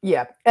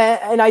 Yeah.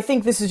 And I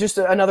think this is just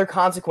another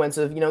consequence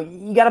of,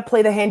 you got to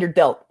play the hand you're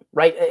dealt,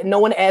 right? No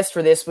one asked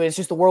for this, but it's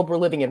just the world we're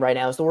living in right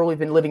now. It's the world we've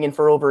been living in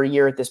for over a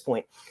year at this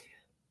point.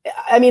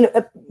 I mean,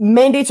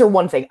 mandates are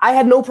one thing. I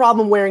had no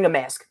problem wearing a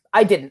mask.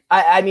 I didn't.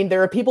 I mean,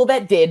 there are people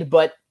that did,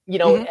 but,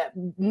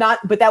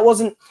 but that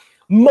wasn't,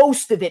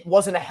 most of it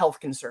wasn't a health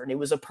concern. It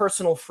was a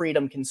personal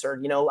freedom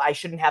concern. I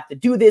shouldn't have to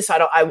do this.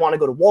 I want to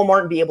go to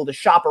Walmart and be able to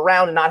shop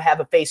around and not have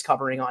a face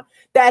covering on.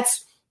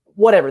 That's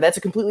whatever. That's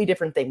a completely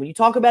different thing. When you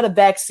talk about a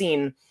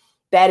vaccine,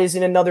 that is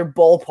in another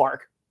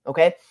ballpark.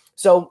 Okay.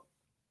 So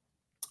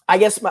I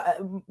guess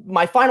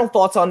my final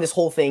thoughts on this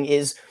whole thing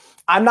is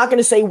I'm not going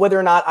to say whether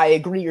or not I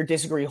agree or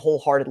disagree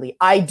wholeheartedly.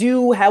 I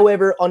do,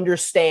 however,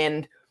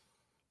 understand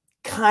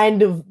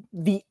kind of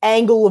the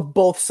angle of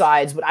both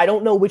sides, but I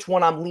don't know which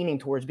one I'm leaning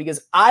towards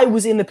because I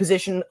was in the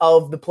position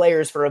of the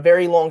players for a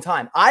very long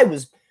time. I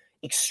was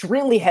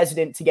extremely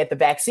hesitant to get the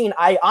vaccine.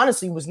 I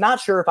honestly was not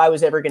sure if I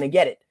was ever going to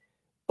get it.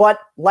 But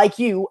like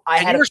you,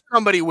 you're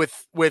somebody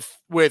with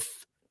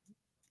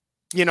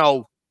you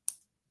know,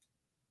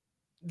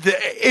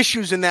 the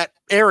issues in that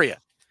area.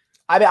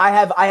 I mean, I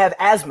have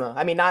asthma.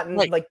 I mean, not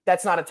right. like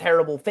that's not a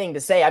terrible thing to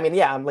say. I mean,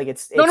 yeah, I'm like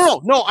it's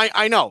no.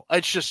 I know.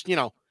 It's just, you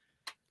know,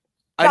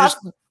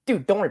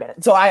 dude, don't worry about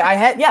it. So I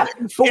had, yeah,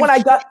 but when I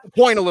got the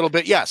point a little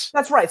bit, yes,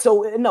 that's right.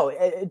 So no,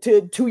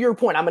 to your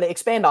point, I'm going to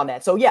expand on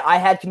that. So yeah, I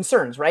had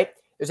concerns, right?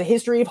 There's a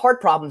history of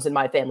heart problems in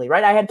my family,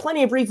 right? I had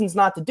plenty of reasons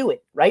not to do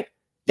it, right?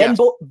 Then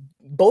yes.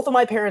 both of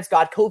my parents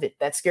got COVID.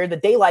 That scared the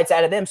daylights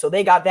out of them, so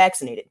they got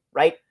vaccinated,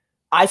 right?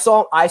 I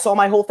saw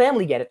my whole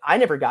family get it. I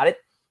never got it,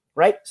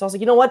 right? So I was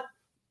like, you know what?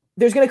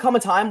 There's going to come a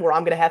time where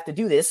I'm going to have to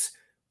do this.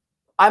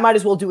 I might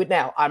as well do it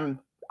now. I'm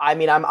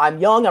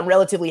young. I'm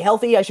relatively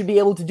healthy. I should be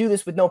able to do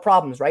this with no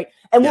problems, right?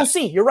 And we'll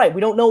see. You're right.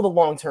 We don't know the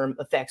long-term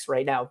effects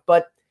right now.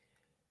 But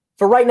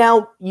for right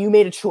now, you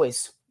made a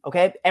choice,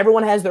 okay?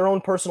 Everyone has their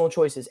own personal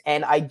choices.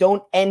 And I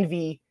don't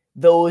envy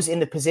those in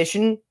the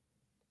position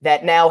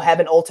that now have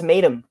an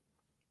ultimatum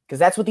because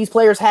that's what these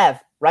players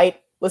have, right?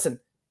 Listen,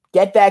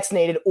 get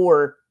vaccinated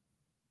or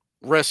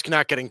risk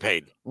not getting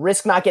paid.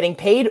 Risk not getting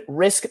paid,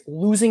 risk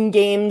losing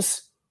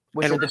games.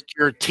 And risk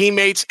your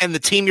teammates and the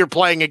team you're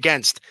playing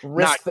against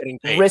not getting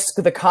paid. Risk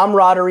the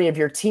camaraderie of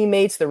your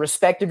teammates, the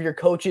respect of your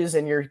coaches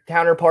and your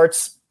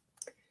counterparts.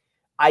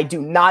 I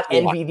do not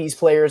envy these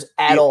players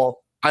at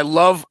all. I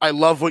love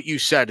what you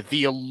said,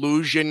 the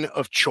illusion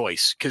of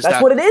choice. Because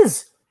that's what it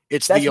is.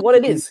 That's what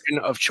it is.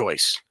 Of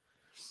choice.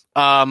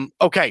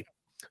 Okay.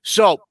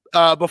 So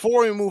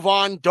before we move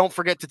on, don't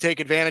forget to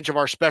take advantage of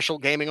our special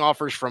gaming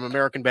offers from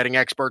American Betting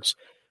Experts.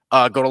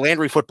 Go to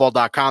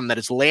LandryFootball.com. That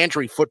is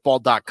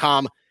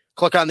LandryFootball.com.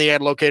 Click on the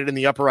ad located in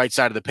the upper right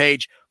side of the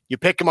page. You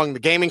pick among the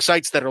gaming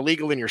sites that are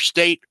legal in your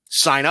state,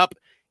 sign up,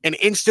 and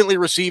instantly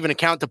receive an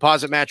account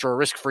deposit match or a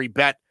risk-free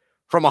bet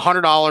from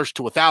 $100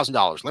 to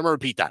 $1,000. Let me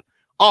repeat that.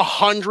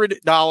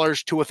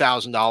 $100 to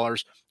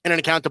 $1,000 in an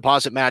account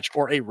deposit match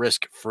or a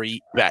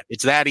risk-free bet.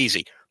 It's that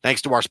easy.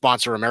 Thanks to our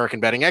sponsor,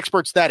 American Betting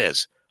Experts. That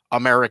is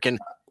American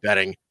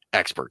Betting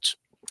Experts.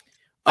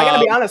 I got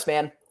to be honest,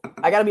 man.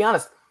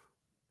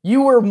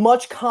 You were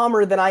much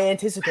calmer than I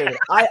anticipated.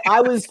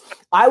 I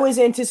was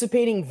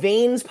anticipating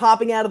veins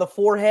popping out of the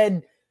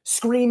forehead,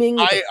 screaming.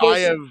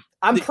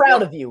 I'm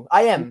proud of you.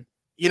 I am.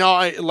 You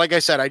know, like I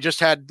said, I just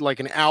had like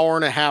an hour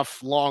and a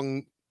half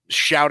long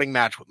shouting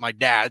match with my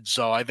dad,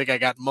 so I think I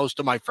got most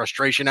of my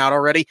frustration out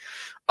already.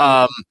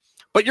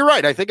 But you're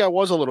right. I think I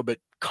was a little bit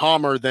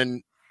calmer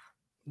than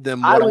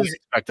what I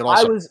expected.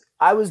 Also,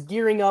 I was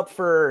gearing up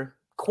for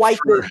quite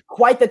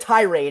the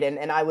tirade,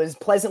 and I was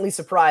pleasantly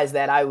surprised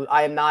that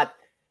I am not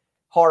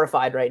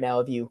horrified right now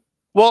of you.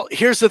 Well,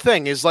 here's the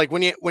thing: is like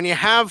when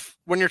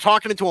you're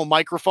talking into a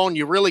microphone,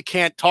 you really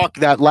can't talk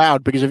that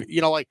loud because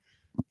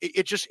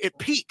it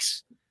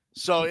peaks.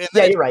 So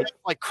yeah, you're right.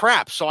 Like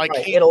crap. So I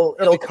can't.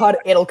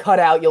 It'll cut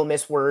out. You'll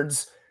miss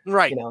words.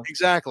 Right.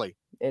 Exactly.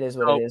 It is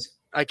what it is.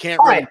 I can't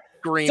really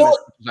scream as much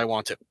as I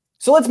want to.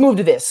 So let's move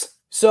to this.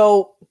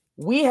 So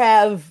we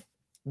have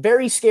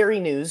very scary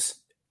news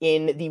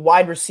in the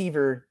wide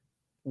receiver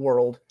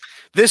world.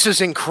 This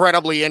is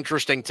incredibly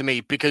interesting to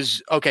me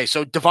because, okay,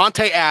 so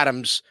Davante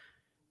Adams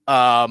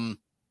and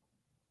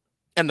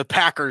the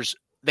Packers,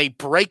 they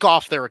break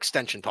off their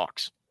extension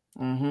talks.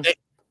 Mm-hmm.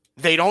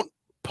 They don't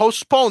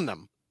postpone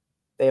them.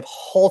 They have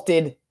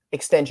halted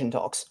extension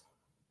talks.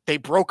 They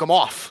broke them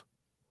off.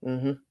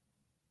 Mm-hmm.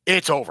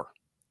 It's over.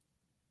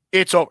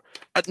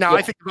 Now,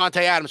 I think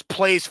Davante Adams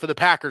plays for the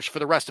Packers for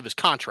the rest of his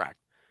contract.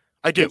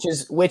 I do.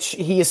 Which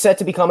he is set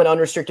to become an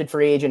unrestricted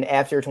free agent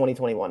after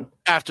 2021.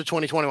 After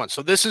 2021.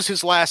 So this is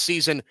his last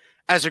season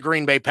as a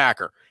Green Bay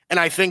Packer. And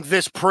I think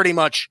this pretty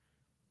much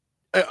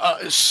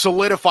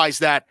solidifies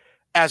that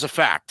as a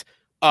fact.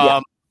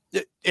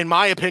 In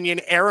my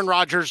opinion, Aaron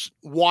Rodgers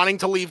wanting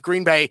to leave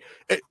Green Bay,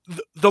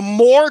 the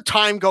more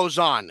time goes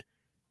on,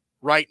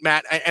 right,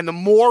 Matt, and the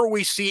more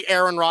we see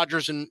Aaron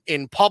Rodgers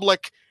in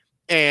public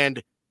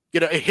and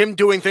him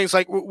doing things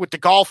like with the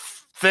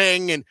golf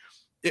thing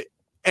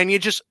and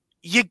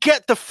you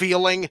get the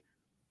feeling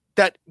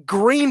that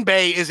Green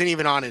Bay isn't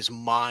even on his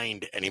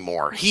mind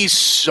anymore. He's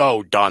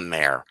so done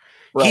there.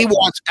 Right. He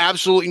wants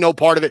absolutely no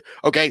part of it.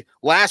 Okay,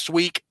 last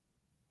week,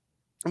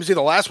 let me see,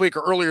 the last week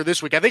or earlier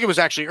this week, I think it was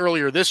actually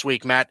earlier this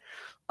week, Matt,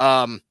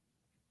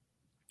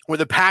 where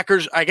the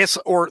Packers, I guess,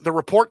 or the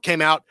report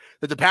came out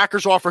that the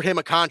Packers offered him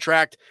a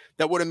contract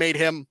that would have made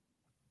him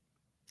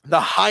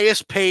the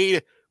highest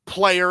paid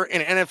player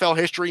in NFL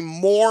history,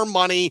 more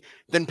money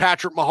than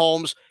Patrick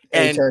Mahomes,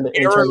 and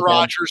Aaron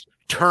Rodgers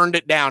turned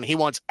it down. He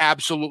wants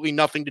absolutely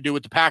nothing to do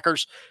with the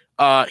Packers.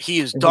 He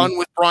is done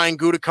with Brian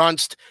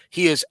Gutekunst.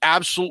 He is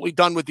absolutely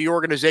done with the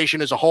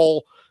organization as a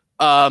whole.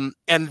 And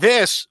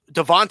this,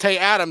 Davante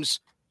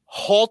Adams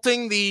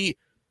halting the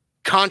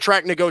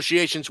contract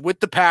negotiations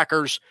with the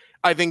Packers,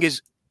 I think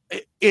is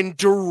in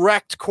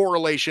direct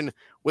correlation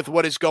with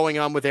what is going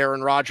on with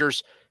Aaron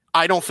Rodgers.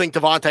 I don't think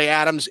Davante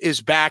Adams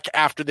is back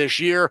after this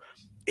year.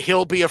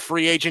 He'll be a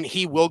free agent.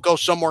 He will go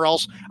somewhere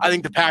else. I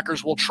think the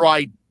Packers will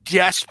try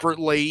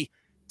desperately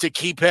to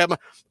keep him.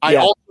 I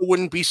also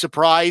wouldn't be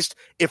surprised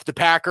if the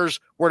Packers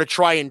were to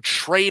try and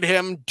trade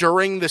him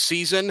during the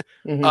season.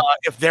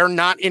 If they're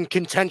not in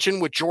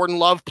contention with Jordan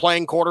Love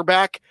playing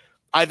quarterback,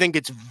 I think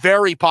it's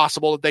very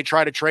possible that they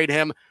try to trade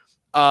him.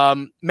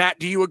 Matt,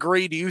 do you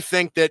agree? Do you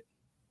think that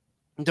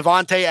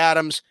Davante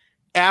Adams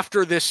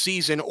after this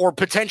season, or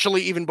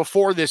potentially even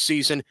before this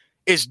season,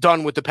 is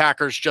done with the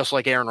Packers just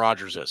like Aaron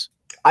Rodgers is?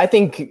 I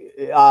think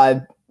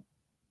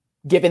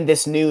given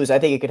this news, I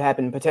think it could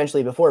happen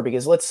potentially before,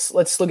 because let's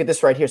look at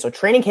this right here. So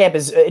training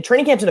camp's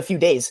in a few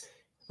days,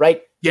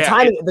 right?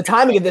 Yeah, the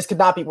timing of this could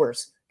not be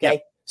worse. Okay. Yeah.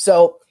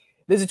 So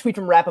there's a tweet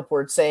from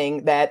Rappaport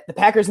saying that the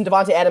Packers and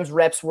Davante Adams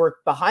reps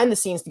worked behind the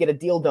scenes to get a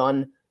deal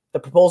done. The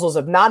proposals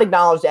have not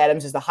acknowledged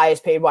Adams as the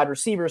highest paid wide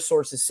receiver,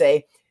 sources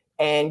say,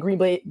 and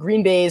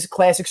Green Bay's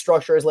classic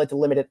structure has led to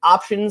limited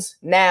options.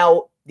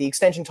 Now the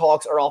extension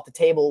talks are off the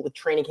table with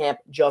training camp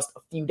just a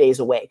few days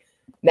away.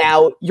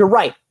 Now, you're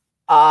right.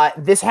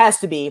 This has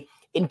to be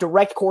in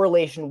direct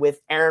correlation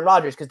with Aaron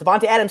Rodgers, because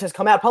Davante Adams has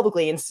come out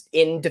publicly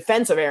in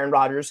defense of Aaron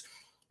Rodgers,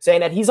 saying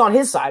that he's on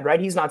his side, right?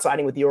 He's not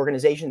siding with the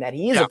organization that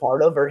he is a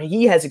part of, or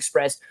he has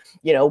expressed,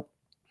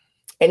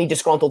 any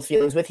disgruntled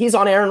feelings with. He's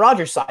on Aaron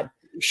Rodgers' side.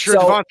 Sure,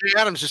 so, Davante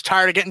Adams is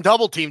tired of getting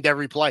double teamed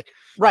every play.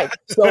 Right.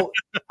 So,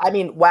 I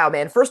mean, wow,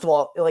 man. First of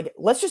all,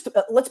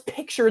 let's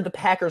picture the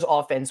Packers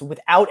offense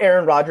without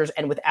Aaron Rodgers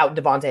and without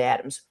Davante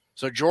Adams.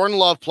 So Jordan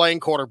Love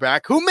playing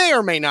quarterback, who may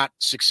or may not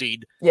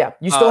succeed. Yeah,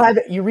 you still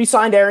you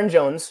re-signed Aaron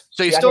Jones.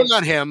 So you still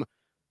got him.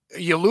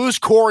 You lose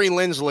Corey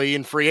Linsley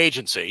in free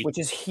agency, which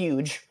is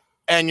huge.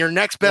 And your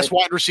next best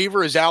wide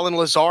receiver is Allen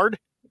Lazard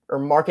or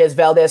Marquez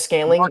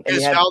Valdez-Scantling.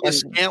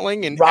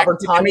 Scantling and Robert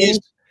Tonyan.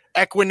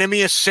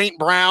 Equanimous St.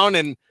 Brown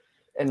and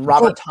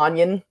Robert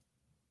Tonyan.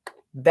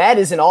 That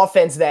is an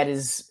offense that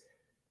is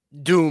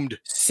doomed.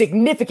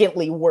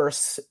 Significantly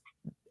worse.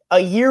 A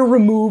year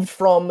removed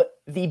from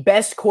the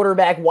best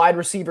quarterback wide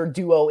receiver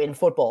duo in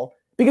football,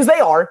 because they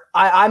are.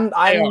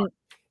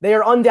 They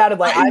are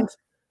undoubtedly.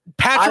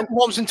 Patrick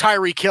Mahomes and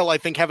Tyreek Hill, I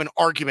think, have an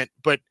argument,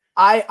 but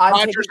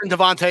Rodgers and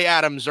Davante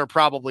Adams are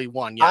probably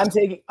one. Yes.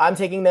 I'm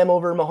taking them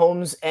over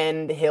Mahomes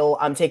and Hill.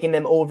 I'm taking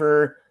them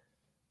over.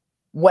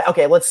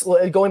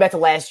 Going back to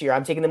last year,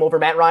 I'm taking them over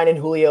Matt Ryan and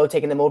Julio,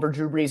 taking them over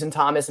Drew Brees and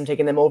Thomas. I'm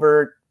taking them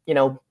over,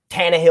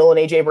 Tannehill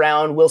and AJ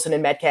Brown, Wilson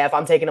and Metcalf.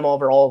 I'm taking them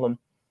over all of them.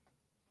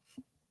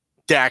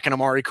 Dak and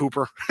Amari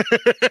Cooper.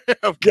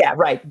 Yeah,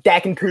 right.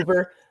 Dak and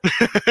Cooper.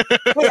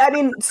 Wait, I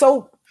mean,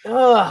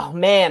 oh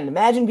man,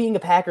 imagine being a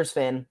Packers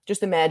fan.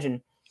 Just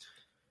imagine.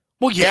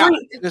 Well, yeah.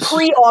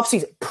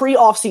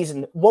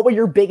 Pre-off-season, what were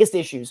your biggest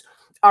issues?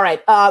 All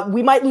right,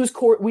 we might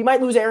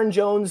lose Aaron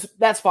Jones.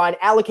 That's fine.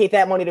 Allocate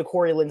that money to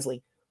Corey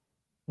Linsley.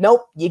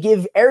 Nope. You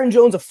give Aaron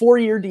Jones a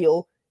 4-year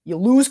deal. You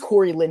lose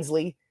Corey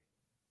Linsley.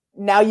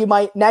 Now you're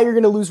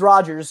going to lose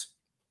Rodgers,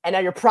 and now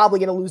you're probably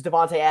going to lose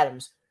Davante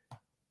Adams.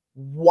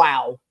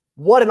 Wow,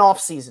 what an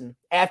offseason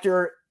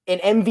after an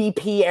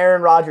MVP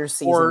Aaron Rodgers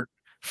season.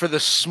 For the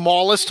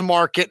smallest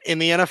market in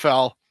the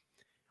NFL,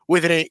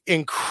 with an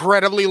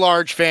incredibly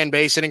large fan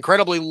base, an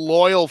incredibly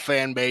loyal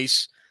fan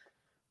base.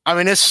 I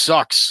mean, this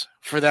sucks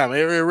for them.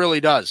 It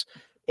really does.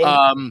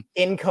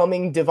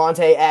 Incoming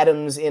Davante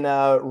Adams in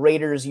a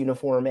Raiders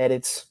uniform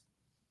edits.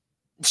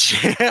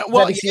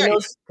 Well,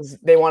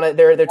 they want to.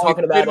 They're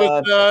talking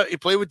about. He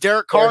played with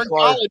Derek Carr in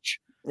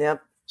college.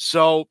 Yep.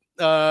 So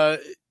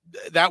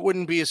that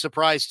wouldn't be a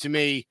surprise to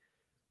me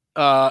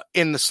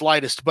in the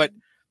slightest. But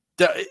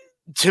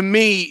to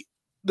me,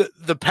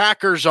 the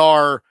Packers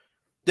are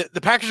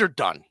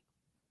done.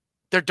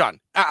 They're done.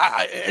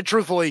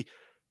 Truthfully,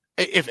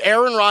 if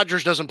Aaron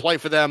Rodgers doesn't play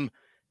for them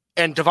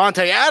and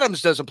Davante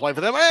Adams doesn't play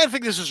for them, I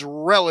think this is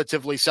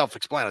relatively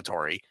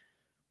self-explanatory.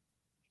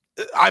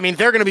 I mean,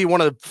 they're going to be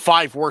one of the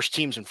 5 worst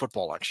teams in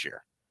football next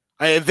year.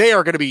 They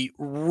are going to be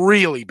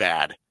really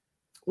bad.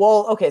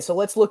 Well, okay, so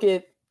let's look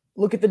at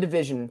the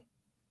division.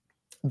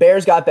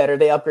 Bears got better.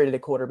 They upgraded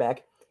at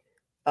quarterback.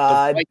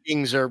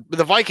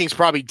 The Vikings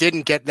probably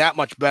didn't get that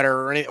much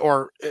better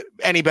or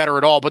any better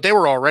at all, but they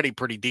were already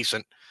pretty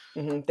decent.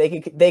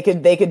 Mm-hmm.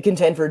 They could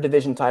contend for a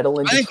division title.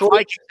 And I think the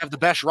Vikings have the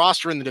best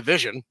roster in the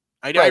division.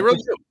 I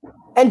really do.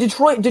 And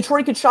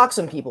Detroit could shock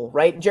some people,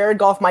 right? Jared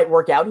Goff might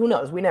work out. Who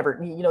knows? We never,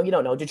 you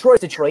don't know.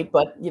 Detroit's Detroit,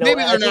 but maybe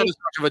they're not as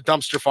much of a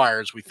dumpster fire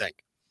as we think.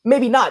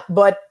 Maybe not,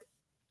 but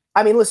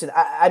I mean, listen.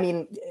 I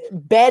mean,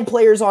 bad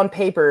players on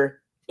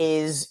paper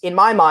is, in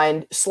my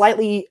mind,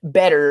 slightly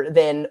better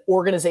than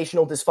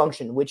organizational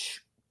dysfunction,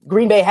 which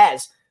Green Bay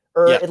has,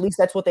 or at least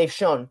that's what they've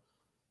shown.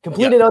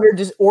 Complete and utter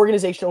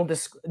organizational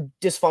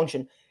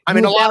dysfunction. I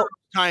mean, a lot of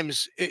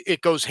times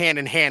it goes hand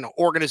in hand,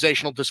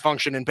 organizational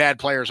dysfunction and bad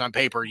players on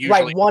paper.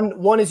 Usually. Right,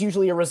 one is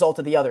usually a result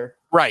of the other.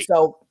 Right.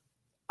 So,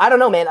 I don't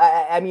know, man.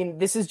 I mean,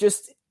 this is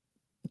just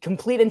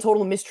complete and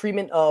total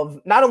mistreatment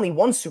of not only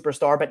one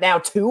superstar, but now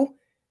 2.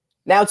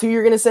 Now 2,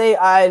 you're going to say,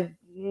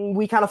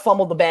 we kind of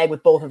fumbled the bag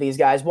with both of these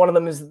guys. One of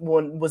them was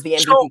the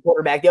MVP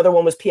quarterback. The other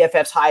one was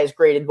PFF's highest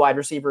graded wide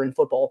receiver in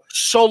football.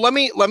 So let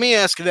me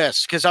ask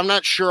this, because I'm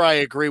not sure I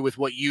agree with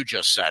what you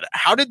just said.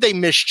 How did they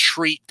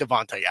mistreat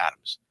Davante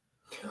Adams?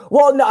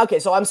 Well, no, okay,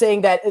 so I'm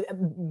saying that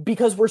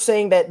because we're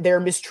saying that their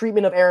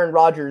mistreatment of Aaron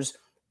Rodgers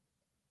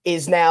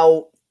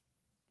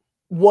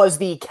was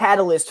the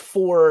catalyst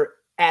for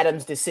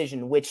Adams'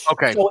 decision, which so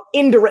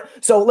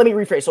let me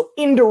rephrase. So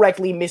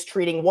indirectly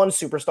mistreating one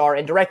superstar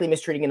and directly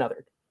mistreating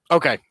another.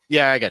 Okay.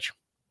 Yeah, I get you.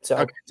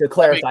 So to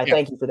clarify,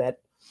 thank you for that.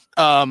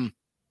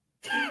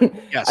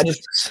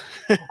 Yes.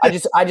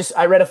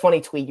 I read a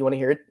funny tweet. You want to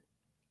hear it?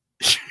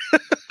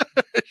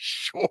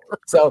 Sure.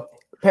 So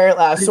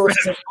apparently,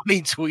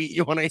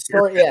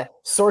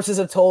 sources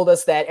have told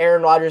us that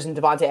Aaron Rodgers and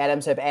Davante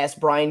Adams have asked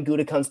Brian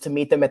Gutekunst to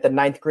meet them at the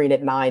 9th green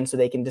at 9 so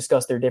they can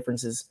discuss their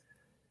differences.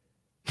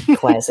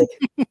 Classic.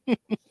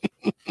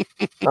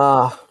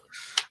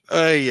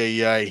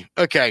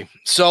 Okay,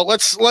 so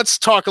let's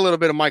talk a little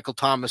bit of Michael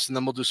Thomas, and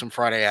then we'll do some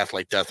Friday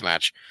Athlete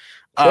Deathmatch.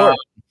 Sure.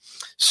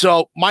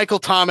 So Michael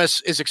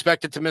Thomas is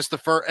expected to miss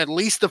at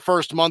least the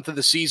first month of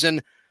the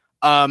season.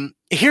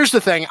 Here's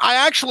the thing.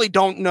 I actually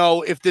don't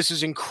know if this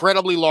is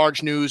incredibly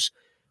large news,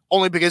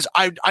 only because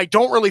I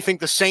don't really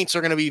think the Saints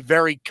are going to be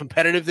very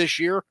competitive this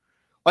year.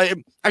 I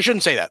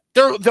shouldn't say that.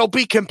 They'll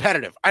be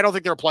competitive. I don't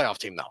think they're a playoff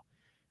team, though.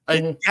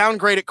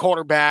 Downgraded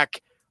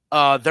quarterback.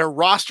 Their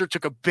roster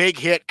took a big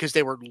hit because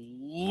they were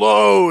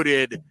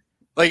loaded.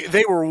 Like,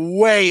 they were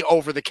way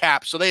over the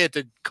cap, so they had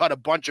to cut a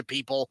bunch of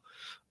people.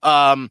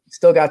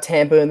 Still got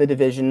Tampa in the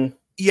division.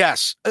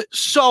 Yes.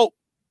 So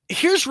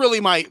here's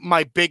really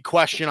my big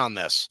question on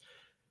this.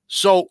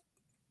 So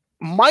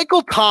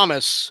Michael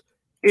Thomas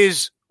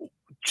is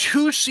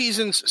 2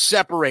 seasons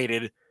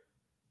separated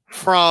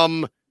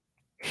from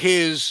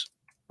his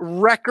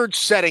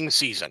record-setting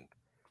season,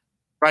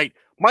 right?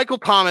 Michael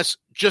Thomas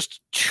just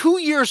 2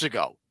 years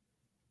ago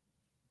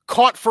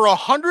caught for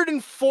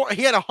 104.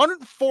 He had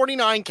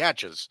 149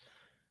 catches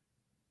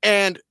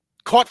and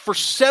caught for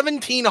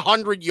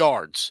 1,700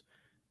 yards.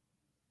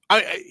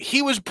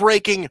 He was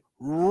breaking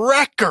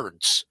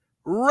records.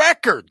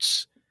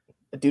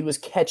 The dude was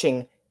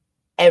catching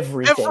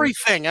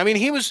everything. I mean,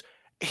 he was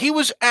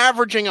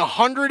averaging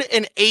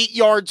 108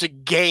 yards a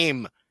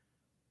game.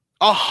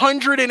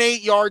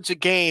 108 yards a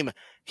game.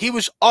 He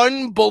was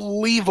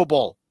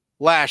unbelievable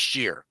last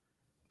year.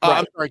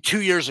 I'm sorry,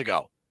 2 years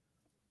ago.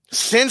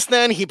 Since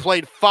then, he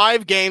played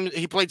 5 games.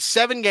 He played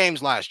 7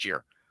 games last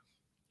year.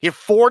 He had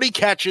 40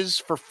 catches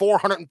for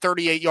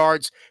 438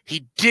 yards.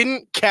 He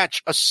didn't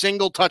catch a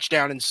single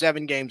touchdown in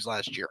 7 games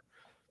last year.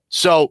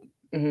 So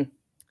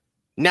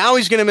now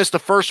he's going to miss the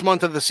first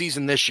month of the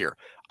season this year.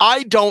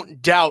 I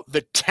don't doubt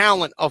the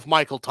talent of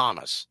Michael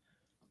Thomas.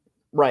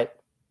 Right.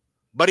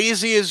 But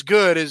is he as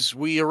good as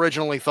we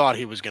originally thought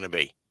he was going to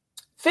be?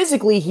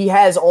 Physically, he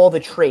has all the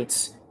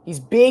traits. He's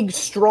big,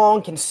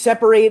 strong, can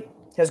separate,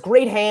 has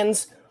great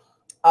hands.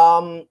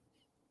 However,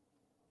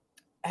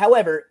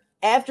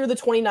 after the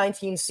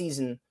 2019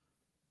 season,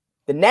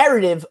 the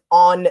narrative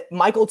on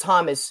Michael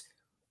Thomas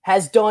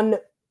has done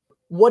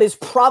what is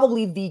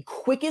probably the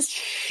quickest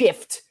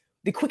shift,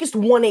 the quickest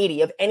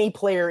 180 of any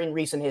player in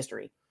recent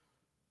history.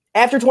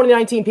 After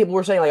 2019, people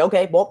were saying, like,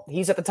 okay, well,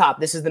 he's at the top.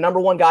 This is the number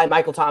one guy.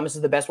 Michael Thomas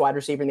is the best wide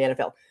receiver in the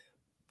NFL.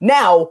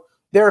 Now,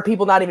 there are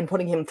people not even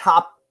putting him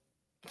top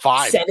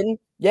 5. 7.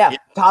 Yeah.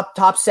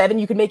 Top 7,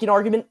 you could make an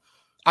argument.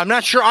 I'm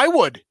not sure I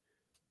would.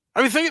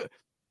 I mean,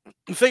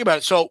 think about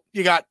it. So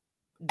you got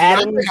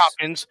DeAndre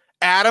Hopkins,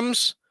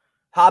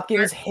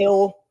 Hopkins,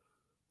 Hill,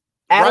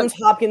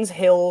 Hopkins,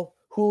 Hill,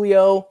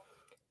 Julio,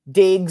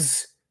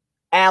 Diggs,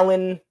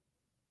 Allen,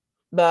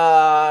 who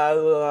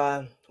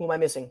am I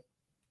missing?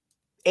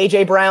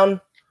 AJ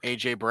Brown,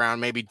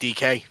 maybe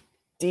DK.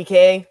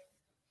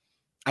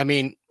 I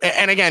mean,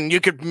 and again, you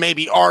could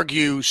maybe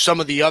argue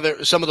some of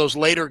those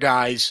later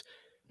guys,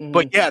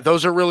 but yeah,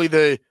 those are really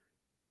the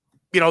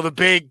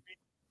big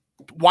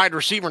wide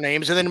receiver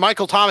names. And then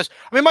Michael Thomas.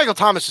 I mean, Michael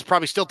Thomas is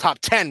probably still top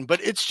 10,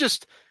 but it's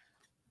just,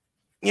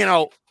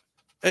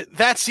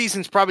 that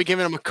season's probably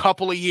given him a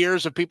couple of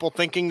years of people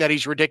thinking that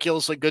he's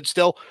ridiculously good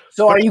still.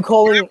 So are you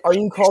calling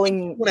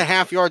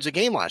 2.5 yards a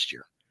game last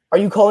year? Are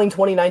you calling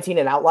 2019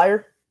 an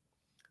outlier?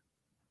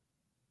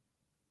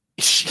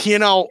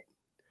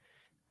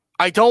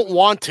 I don't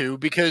want to,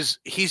 because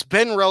he's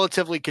been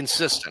relatively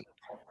consistent.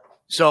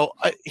 So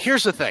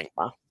here's the thing.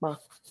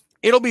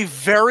 It'll be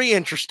very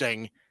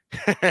interesting.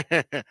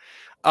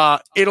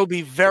 It'll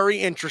be very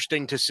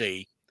interesting to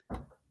see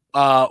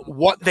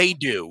what they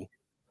do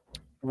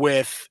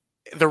with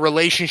the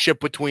relationship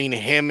between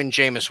him and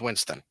Jameis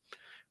Winston,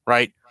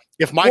 right?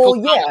 If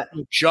Michael Thomas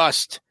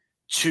adjusts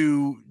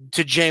to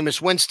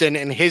Jameis Winston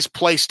and his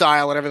play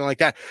style and everything like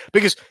that.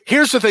 Because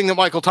here's the thing that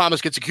Michael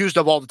Thomas gets accused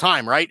of all the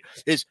time, right?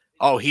 Is,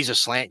 he's a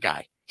slant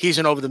guy. He's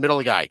an over the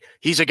middle guy.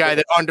 He's a guy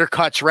that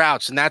undercuts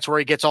routes, and that's where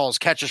he gets all his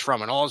catches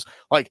from and all his,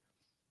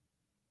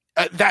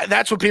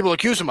 that's what people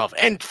accuse him of.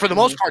 And for the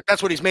most part,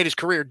 that's what he's made his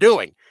career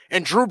doing.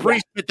 And Drew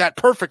Brees did that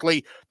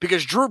perfectly,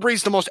 because Drew Brees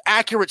is the most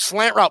accurate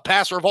slant route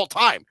passer of all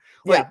time.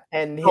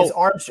 and his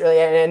arms,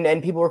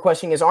 and people were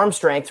questioning his arm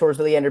strength towards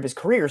the end of his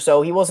career.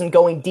 So he wasn't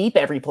going deep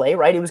every play,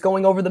 right? He was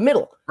going over the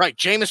middle. Right,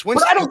 Jameis Winston.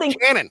 But I don't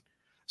think cannon.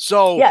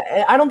 So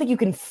yeah, I don't think you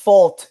can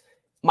fault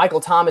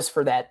Michael Thomas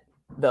for that,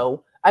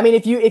 though. I mean,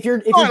 if you're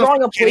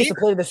drawing up plays to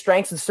play the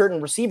strengths of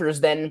certain receivers,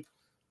 then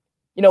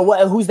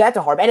who's that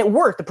to harm? And it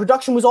worked. The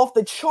production was off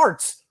the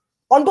charts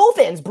on both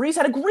ends. Brees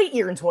had a great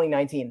year in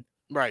 2019.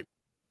 Right.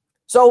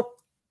 So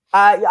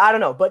I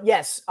don't know, but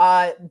yes.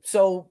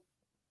 So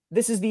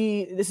this is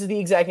the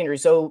exact injury.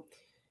 So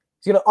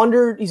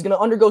he's gonna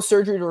undergo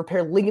surgery to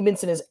repair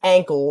ligaments in his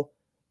ankle,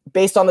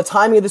 based on the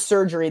timing of the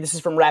surgery. This is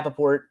from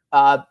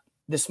Rappaport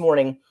this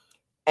morning,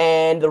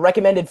 and the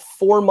recommended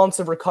 4 months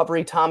of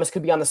recovery. Thomas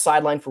could be on the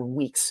sideline for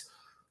weeks.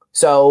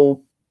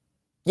 So,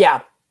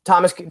 yeah,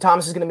 Thomas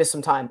is gonna miss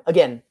some time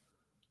again.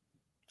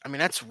 I mean,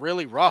 that's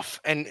really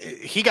rough, and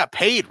he got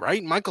paid,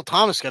 right? Michael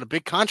Thomas got a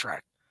big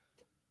contract,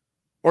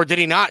 or did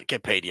he not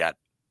get paid yet?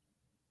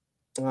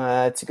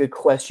 That's a good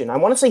question. I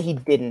want to say he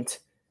didn't,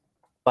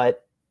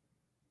 but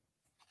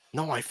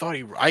no, I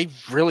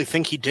really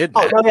think he did.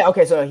 Oh, no, yeah,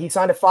 okay. So he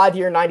signed a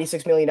 5-year,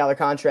 $96 million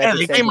contract. Yeah,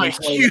 they gave him a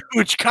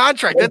huge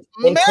contract. That's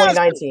in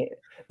 2019,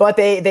 but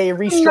they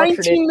restructured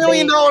it. $19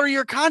 million a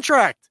year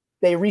contract.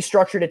 They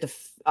restructured it to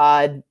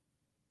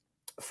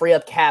free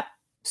up cap,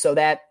 so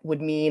that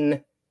would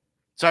mean.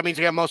 So that means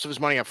he got most of his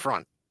money up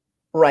front,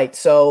 right?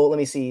 So let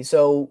me see.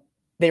 So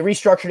they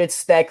restructured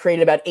it. That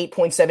created about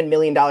 $8.7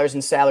 million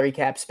in salary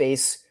cap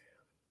space.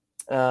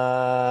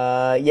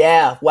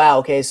 Yeah. Wow.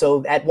 Okay.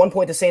 So at one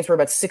point, the Saints were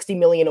about $60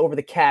 million over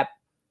the cap,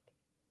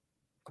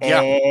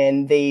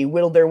 and they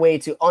whittled their way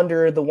to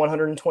under the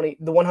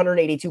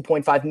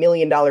 $182.5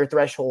 million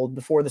threshold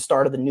before the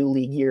start of the new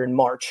league year in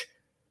March.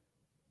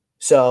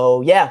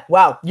 So yeah.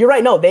 Wow. You're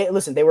right. No, they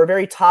were a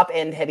very top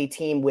end heavy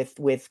team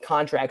with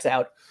contracts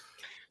out.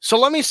 So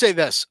let me say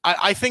this.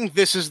 I think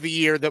this is the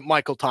year that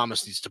Michael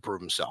Thomas needs to prove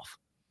himself.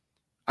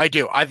 I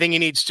do. I think he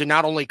needs to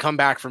not only come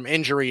back from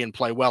injury and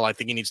play well, I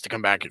think he needs to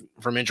come back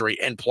from injury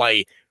and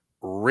play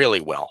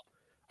really well.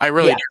 I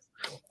really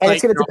do. And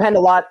it's going to depend a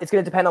lot. It's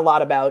going to depend a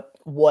lot about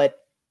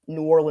what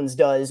New Orleans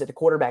does at the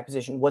quarterback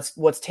position. What's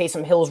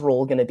Taysom Hill's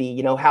role going to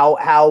be?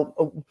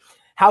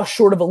 How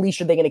short of a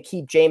leash are they going to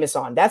keep Jameis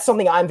on? That's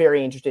something I'm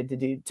very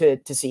interested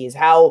to see is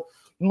how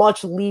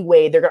much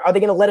leeway are they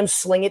going to let him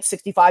sling it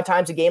 65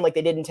 times a game like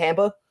they did in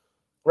Tampa?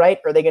 Right?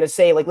 Or are they going to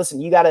say, like, listen,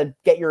 you got to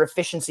get your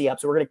efficiency up,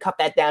 so we're going to cut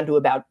that down to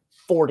about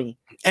 40.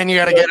 And you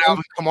got to get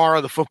Alvin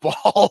Kamara the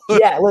football.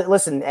 Yeah,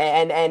 listen,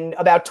 and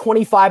about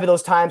 25 of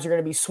those times are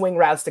going to be swing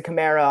routes to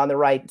Kamara on the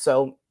right,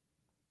 so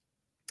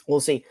we'll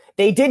see.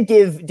 Didn't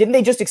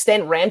they just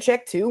extend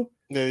Ramczyk too?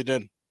 Yeah, they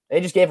did. They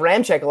just gave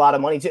Ramczyk a lot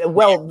of money too.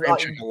 Well,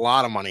 Ramczyk a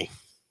lot of money.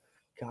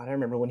 God, I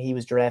remember when he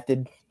was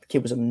drafted. The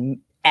kid was an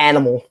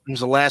animal. He was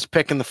the last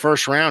pick in the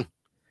first round.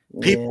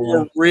 People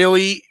were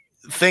really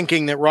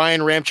thinking that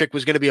Ryan Ramczyk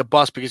was going to be a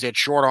bust because he had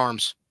short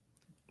arms.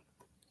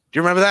 Do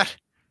you remember that?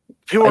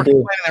 People were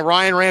complaining that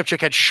Ryan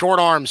Ramczyk had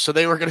short arms, so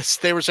they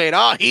were saying,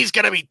 "Oh, he's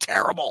going to be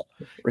terrible."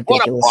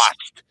 Ridiculous. What a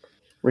bust.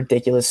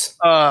 Ridiculous.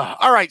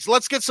 All right, so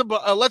let's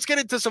get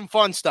into some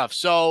fun stuff.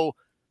 So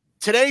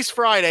today's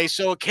Friday,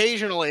 so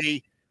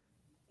occasionally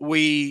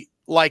we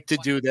like to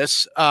do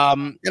this,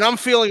 and I'm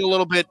feeling a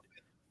little bit.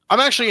 I'm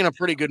actually in a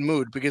pretty good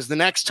mood because the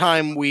next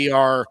time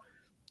we're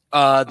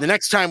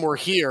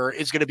here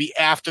is going to be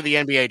after the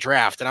NBA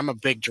draft, and I'm a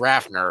big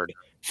draft nerd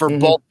for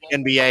both the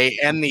NBA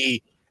and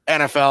the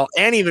NFL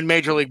and even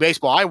Major League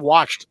Baseball. I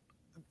watched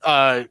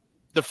the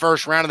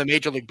first round of the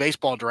Major League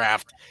Baseball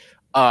draft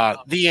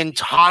the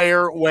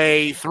entire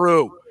way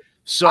through.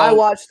 So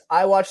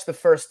I watched the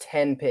first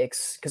 10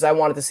 picks because I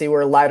wanted to see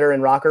where Leiter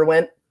and Rocker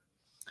went.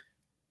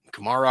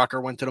 Kumar Rocker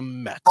went to the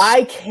Mets.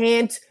 I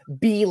can't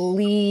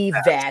believe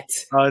that.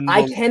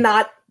 I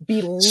cannot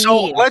believe.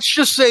 So let's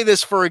just say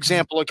this, for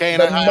example, okay?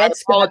 And the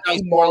Mets got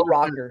Kumar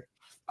Rocker.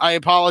 I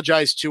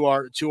apologize to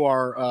our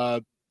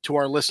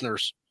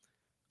listeners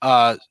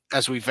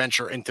as we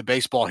venture into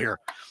baseball here,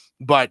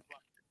 but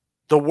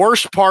the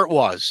worst part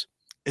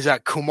is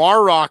that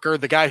Kumar Rocker,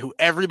 the guy who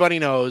everybody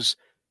knows,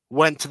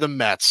 went to the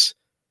Mets,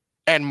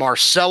 and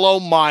Marcelo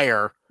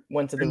Meyer,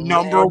 went to the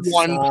number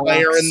one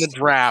player in the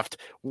draft,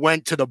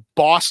 went to the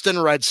Boston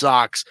Red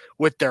Sox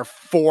with their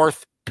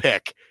 4th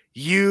pick.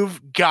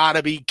 You've got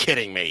to be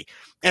kidding me.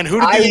 And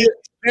who did they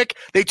pick?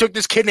 They took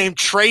this kid named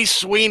Trey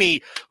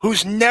Sweeney,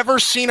 who's never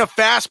seen a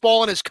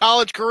fastball in his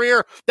college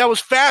career that was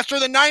faster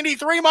than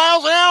 93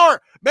 miles an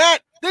hour.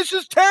 Matt, this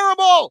is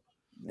terrible.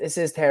 This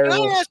is terrible.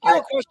 Can I ask you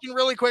a question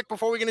really quick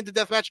before we get into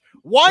deathmatch?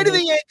 Why do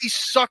the Yankees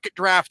suck at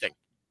drafting?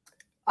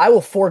 I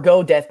will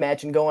forego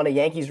deathmatch and go on a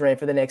Yankees rant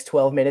for the next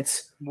 12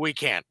 minutes. We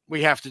can't.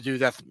 We have to do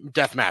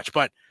deathmatch.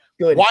 But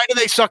good. Why do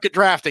they suck at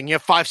drafting? You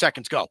have 5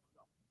 seconds. Go.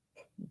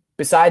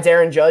 Besides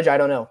Aaron Judge, I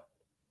don't know.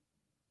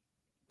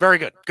 Very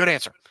good. Good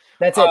answer.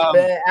 That's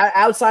it.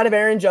 Outside of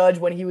Aaron Judge,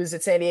 when he was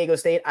at San Diego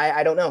State,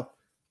 I don't know.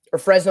 Or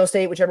Fresno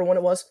State, whichever one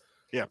it was.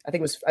 Yeah. I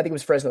think it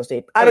was Fresno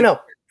State. I don't know.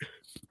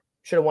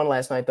 Should have won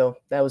last night, though.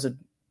 That was a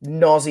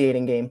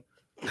nauseating game.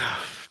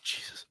 Oh,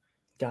 Jesus.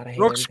 God, I hate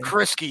Brooks everything.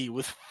 Kriske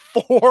with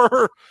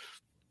 4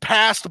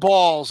 passed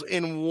balls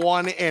in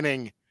 1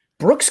 inning.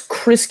 Brooks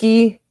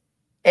Kriske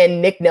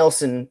and Nick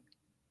Nelson.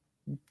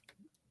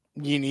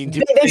 You need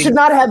to They should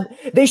not have.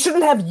 They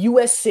shouldn't have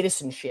U.S.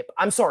 citizenship.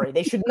 I'm sorry.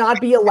 They should not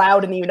be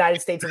allowed in the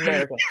United States of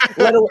America,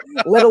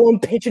 let alone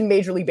pitch in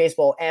Major League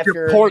Baseball.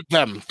 After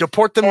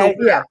deport them.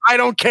 Yeah. I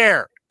don't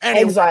care.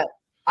 Anyway. Exile.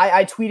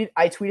 I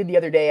tweeted the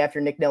other day after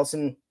Nick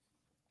Nelson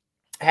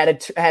had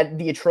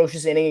the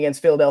atrocious inning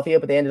against Philadelphia,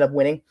 but they ended up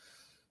winning.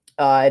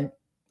 I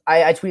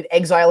tweeted,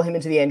 exile him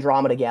into the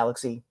Andromeda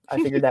Galaxy.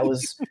 I figured that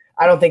was.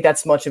 I don't think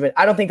that's much of it.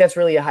 I don't think that's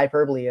really a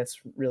hyperbole. That's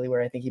really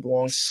where I think he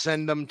belongs.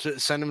 Send him to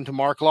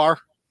Marklar.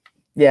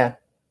 Yeah,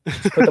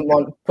 put them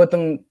on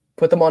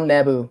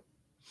Naboo.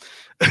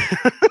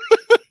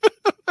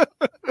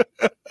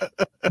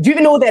 Do you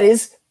even know what that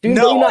is?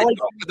 No, you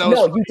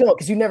don't,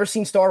 because you've never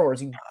seen Star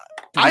Wars.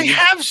 I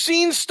have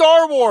seen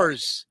Star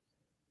Wars.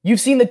 You've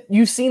seen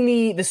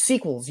the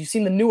sequels. You've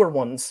seen the newer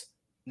ones.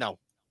 No.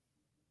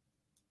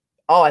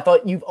 Oh, I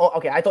thought you've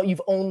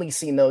only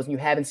seen those and you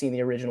haven't seen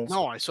the originals.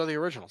 No, I saw the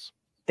originals.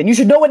 Then you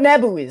should know what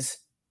Naboo is.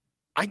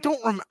 I don't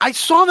remember. I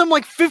saw them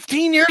like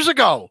 15 years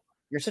ago.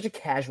 You're such a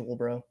casual,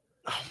 bro.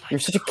 Oh my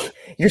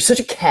You're such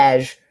a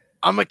cash.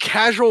 I'm a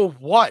casual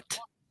what?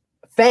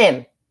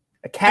 Fan.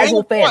 A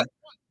casual fan. What?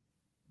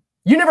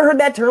 You never heard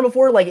that term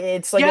before? Like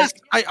it's like yes,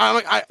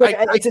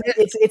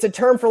 it's a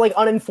term for like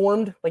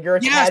uninformed. Like you're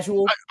a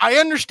casual. I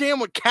understand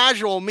what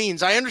casual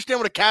means. I understand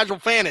what a casual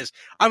fan is.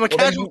 I'm a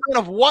casual fan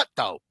of what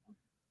though?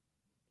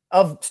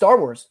 Of Star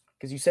Wars,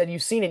 because you said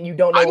you've seen it and you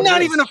don't know. I'm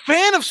not even a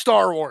fan of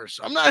Star Wars.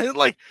 I'm not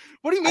like.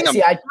 What do you mean? I'm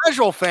a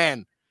casual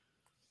fan.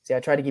 See, I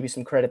tried to give you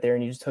some credit there,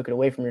 and you just took it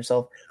away from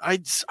yourself.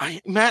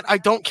 Matt, I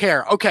don't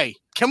care. Okay,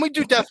 can we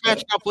do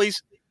deathmatch now,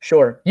 please?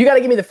 Sure. You got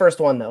to give me the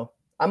first one though.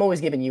 I'm always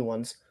giving you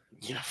ones.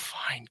 Yeah,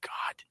 fine.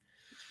 God.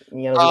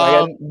 You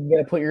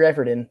gotta put your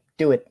effort in.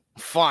 Do it.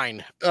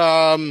 Fine.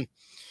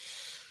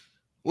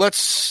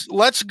 Let's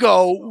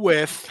go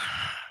with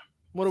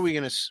what do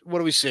we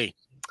see?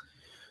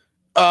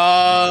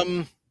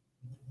 Davante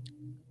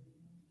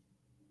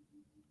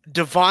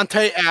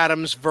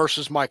Adams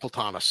versus Michael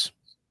Thomas.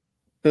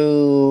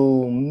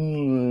 Ooh,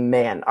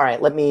 man. All right,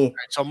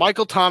 so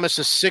Michael Thomas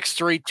is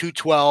 6'3",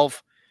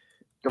 212.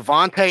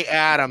 Davante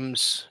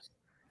Adams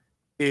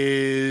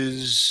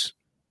is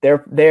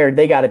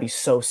they got to be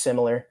so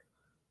similar.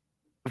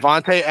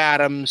 Davante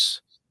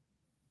Adams,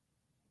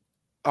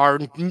 our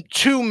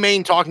 2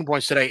 main talking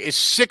points today, is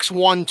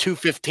 6'1",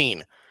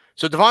 215.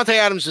 So Davante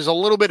Adams is a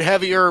little bit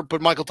heavier,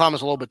 but Michael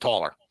Thomas a little bit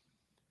taller.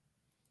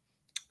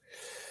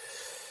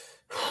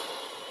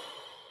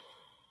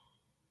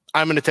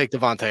 I'm going to take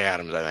Davante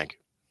Adams, I think.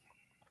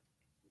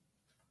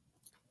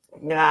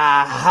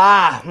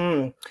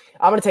 I'm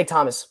going to take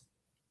Thomas.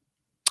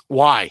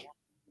 Why?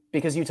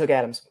 Because you took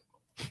Adams.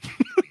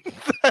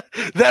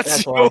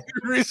 That's the only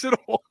reason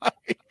why.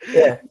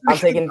 Yeah, I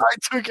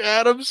took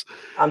Adams.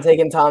 I'm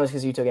taking Thomas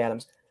because you took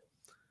Adams.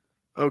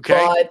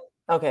 Okay.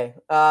 Okay.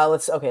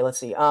 Let's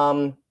see.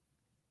 Okay.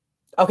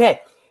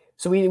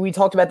 So we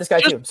talked about this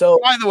guy too. So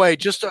by the way,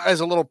 just as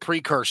a little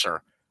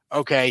precursor,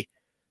 okay,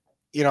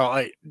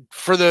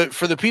 for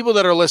the people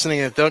that are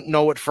listening that don't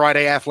know what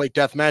Friday Athlete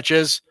Deathmatch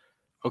is,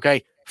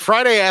 okay,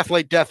 Friday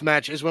Athlete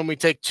Deathmatch is when we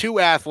take 2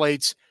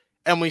 athletes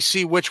and we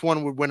see which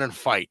one would win in a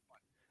fight,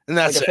 and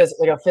that's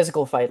like a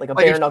physical fight, like a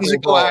bare knuckle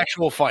brawl.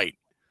 Actual fight.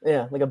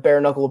 Yeah, like a bare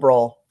knuckle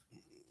brawl.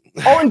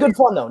 All in good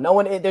fun, though.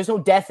 There's no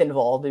death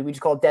involved. We just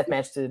call it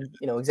deathmatch to,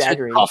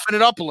 exaggerate. Toughen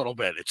it up a little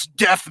bit. It's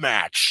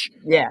deathmatch.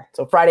 Yeah.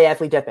 So Friday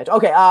Athlete Deathmatch.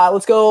 Okay.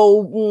 Let's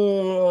go.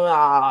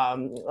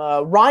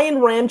 Ryan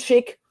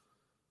Ramczyk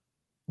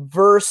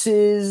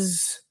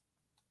versus.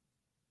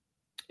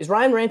 Is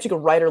Ryan Ramczyk a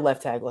right or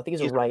left tackle? I think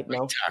he's a right.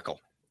 No.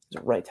 Tackle.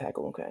 He's a right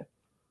tackle. Okay.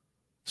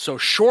 So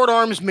short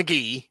arms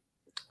McGee.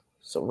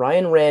 So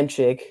Ryan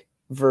Ramczyk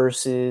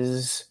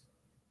versus.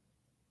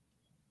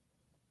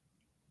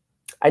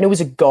 I know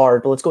he's a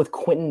guard, but let's go with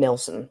Quentin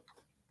Nelson.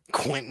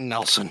 Quentin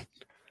Nelson.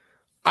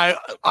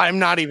 I'm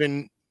not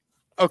even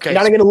okay. You're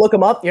not even going to look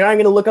them up? You're not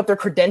even going to look up their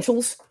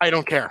credentials? I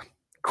don't care.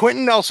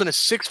 Quentin Nelson is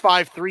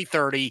 6'5",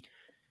 330,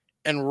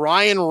 and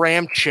Ryan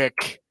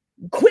Ramczyk.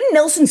 Quentin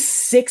Nelson's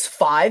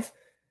 6'5"?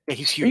 Yeah,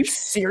 he's huge. Are you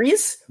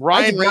serious?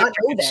 Ryan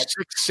Ramczyk is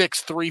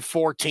 6'6",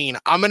 314.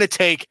 I'm going to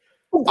take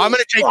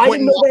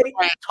Quentin Nelson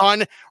by a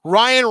ton.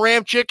 Ryan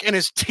Ramczyk and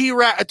his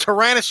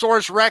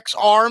Tyrannosaurus Rex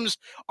arms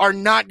are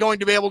not going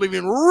to be able to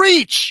even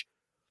reach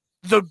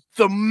the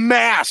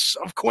mass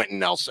of Quentin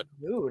Nelson.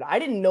 Dude, I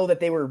didn't know that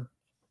they were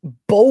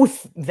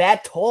both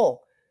that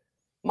tall.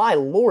 My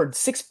Lord,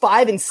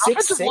 6'5" and 6'6".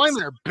 Offensive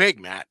linemen are big,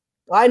 Matt.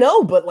 I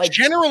know, but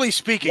generally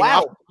speaking,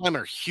 offensive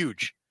linemen are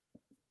huge.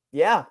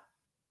 Yeah.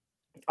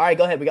 All right,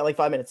 go ahead. We got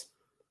 5 minutes.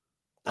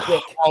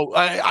 Quick. Oh,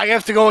 I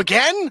have to go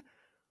again?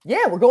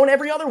 Yeah, we're going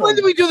every other one. When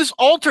do we do this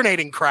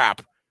alternating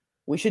crap?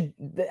 We should.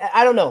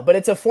 I don't know, but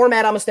it's a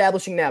format I'm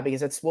establishing now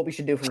because that's what we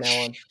should do from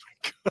now on.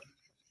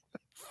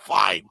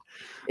 Fine.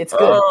 It's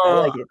good. I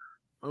like it.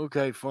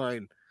 Okay,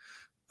 fine.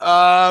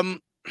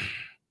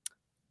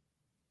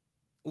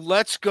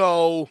 Let's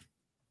go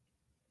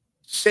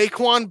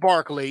Saquon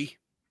Barkley.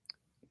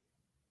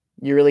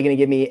 You're really going to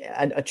give me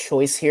a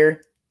choice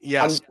here?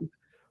 Yes.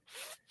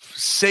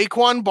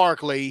 Saquon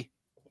Barkley.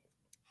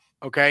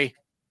 Okay.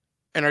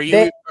 And are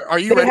you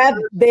ready?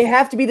 They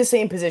have to be the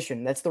same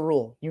position. That's the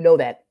rule. You know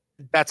that.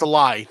 That's a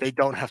lie. They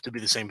don't have to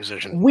be the same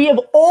position. We have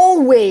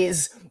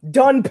always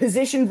done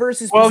position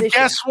versus position. Well,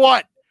 guess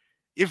what?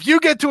 If you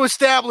get to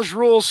establish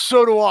rules,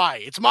 so do I.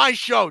 It's my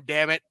show,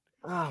 damn it.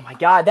 Oh, my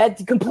God.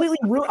 That completely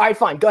ruined. All right,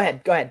 fine. Go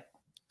ahead.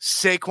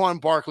 Saquon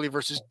Barkley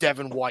versus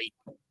Devin White.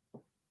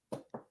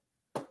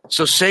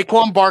 So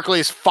Saquon Barkley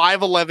is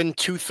 5'11",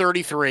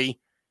 233.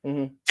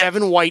 Mm-hmm.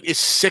 Devin White is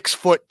 6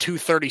 foot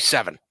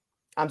 237.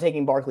 I'm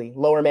taking Barkley.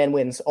 Lower man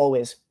wins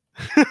always.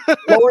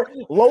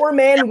 lower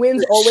man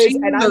wins always.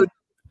 And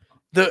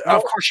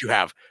of course you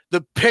have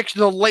the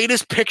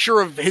latest picture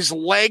of his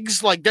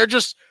legs. Like they're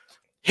just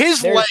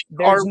legs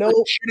are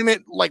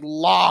legitimate like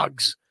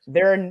logs.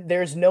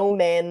 There's no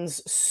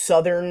man's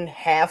southern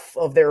half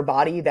of their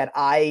body that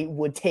I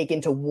would take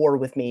into war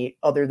with me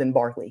other than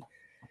Barkley.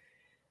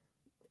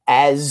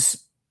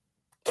 As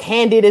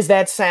candid as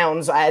that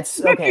sounds,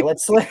 it's okay.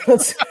 Let's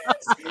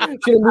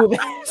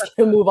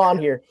move on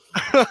here.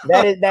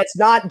 That's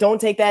not.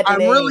 Don't take that. I'm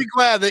really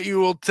glad that you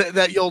will.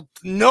 You'll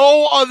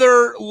no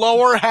other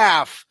lower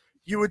half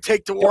you would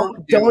take to war.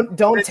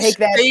 Don't take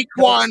that.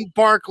 Saquon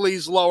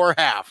Barkley's lower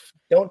half.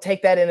 Don't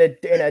take that in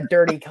a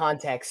dirty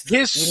context.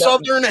 His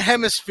southern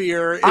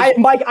hemisphere.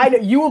 Mike,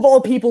 you of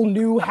all people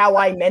knew how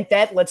I meant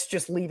that. Let's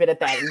just leave it at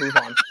that and move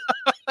on.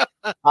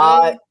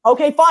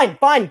 Okay,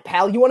 fine,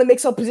 pal. You want to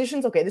mix up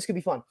positions? Okay, this could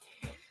be fun.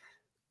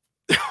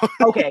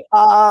 Okay,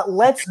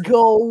 let's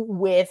go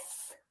with.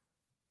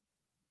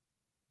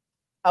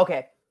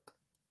 Okay,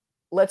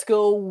 let's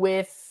go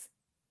with.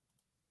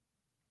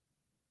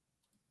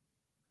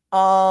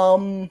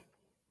 Wow.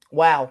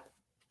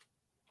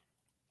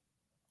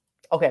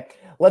 Okay,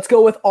 let's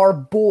go with our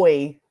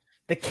boy,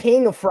 the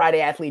king of Friday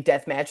Athlete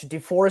Deathmatch,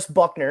 DeForest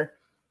Buckner.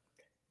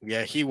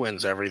 Yeah, he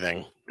wins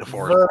everything.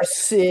 DeForest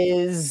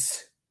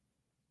versus.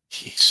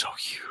 He's so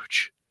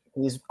huge.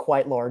 He's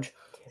quite large.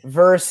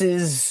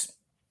 Versus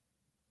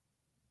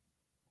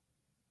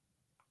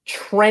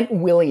Trent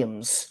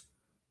Williams.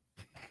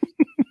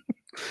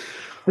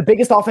 The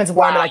biggest offensive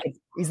lineman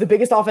he's the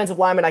biggest offensive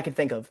lineman I could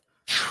think of.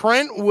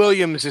 Trent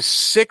Williams is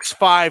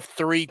 6'5",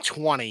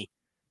 320.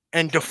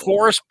 And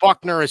DeForest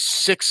Buckner is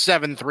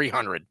 6'7",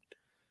 300.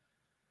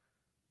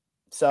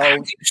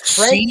 So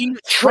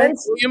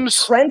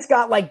Trent's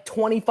got like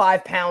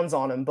 25 pounds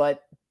on him,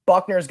 but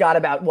Buckner's got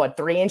about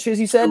 3 inches,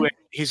 you said?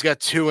 He's got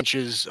 2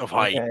 inches of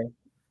height. Okay.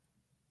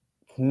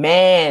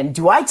 Man,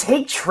 do I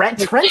take Trent?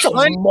 Trent's a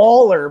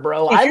mauler,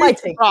 bro. I might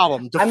take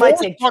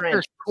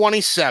Buckner's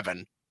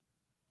 27.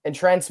 And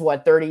Trent's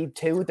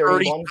 32,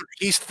 31?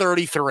 He's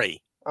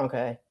 33.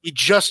 Okay. He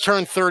just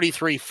turned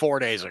 33 4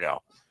 days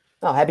ago.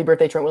 Oh, happy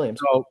birthday, Trent Williams.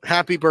 So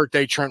happy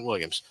birthday, Trent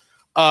Williams.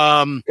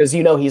 Because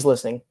he's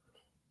listening.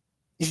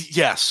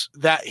 Yes,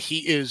 that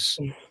he is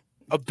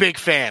a big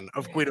fan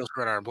of Guido's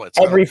Gridiron Blitz.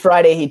 Every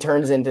Friday he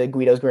turns into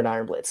Guido's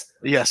Gridiron Blitz.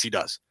 Yes, he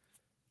does.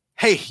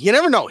 Hey, you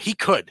never know. He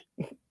could.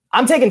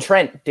 I'm taking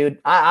Trent, dude.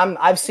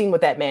 I've seen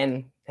what that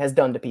man has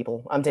done to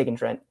people. I'm taking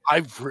Trent.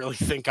 I really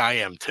think I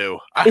am too.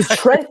 Is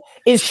Trent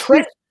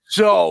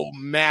so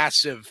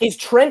massive? Is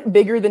Trent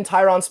bigger than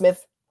Tyron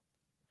Smith?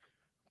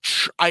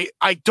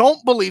 I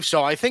don't believe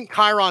so. I think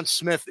Tyron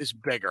Smith is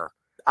bigger.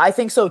 I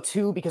think so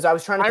too, because I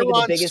was trying to think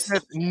of the biggest.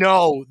 Smith,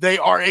 no, they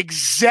are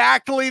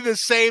exactly the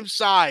same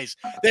size.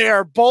 They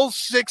are both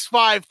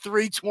 6'5",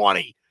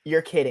 320.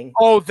 You're kidding.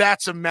 Oh,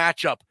 that's a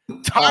matchup.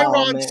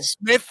 Tyron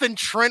Smith and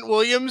Trent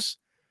Williams.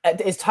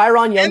 Is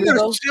Tyron younger? And they're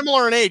though?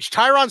 Similar in age.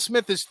 Tyron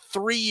Smith is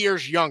 3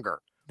 years younger.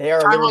 They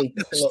are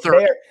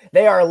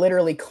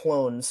literally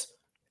clones.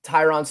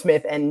 Tyron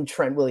Smith and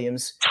Trent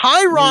Williams.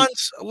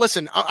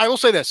 Listen, I will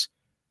say this.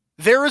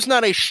 There is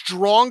not a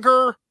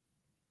stronger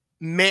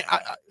man.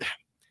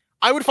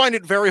 I would find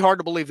it very hard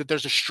to believe that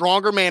there's a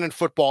stronger man in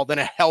football than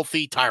a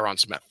healthy Tyron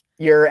Smith.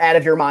 You're out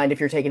of your mind if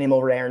you're taking him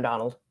over Aaron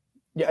Donald.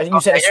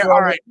 You said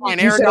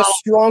a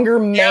stronger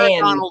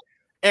man.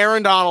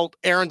 Aaron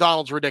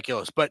Donald's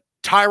ridiculous, but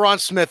Tyron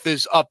Smith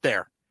is up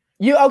there.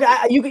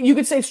 You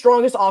could say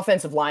strongest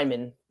offensive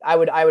lineman. I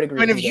would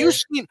agree. And have you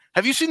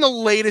seen the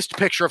latest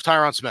picture of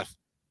Tyron Smith?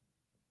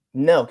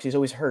 No, because he's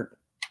always hurt.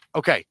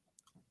 Okay.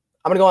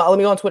 Let me go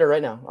on Twitter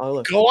right now. I'll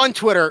look. Go on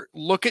Twitter.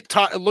 Look at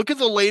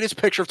the latest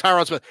picture of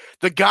Tyron Smith.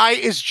 The guy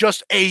is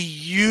just a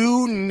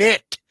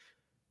unit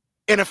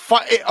in a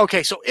fight.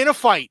 Okay, so in a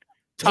fight,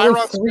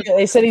 Tyron Smith.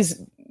 They said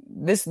he's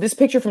this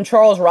picture from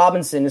Charles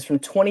Robinson is from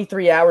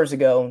 23 hours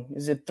ago.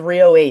 Is it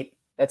 308?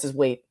 That's his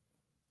weight.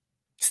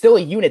 Still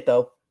a unit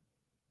though.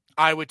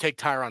 I would take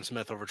Tyron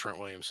Smith over Trent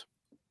Williams.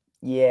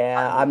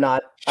 Yeah, I'm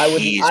not. I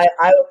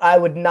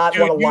would not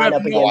want to line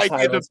up against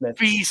Tyron Smith.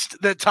 The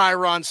beast that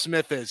Tyron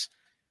Smith is.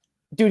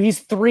 Dude, he's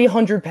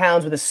 300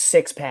 pounds with a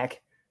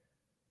 6-pack.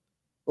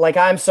 Like,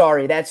 I'm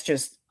sorry. That's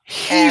just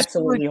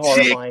absolutely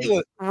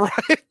horrifying. Right,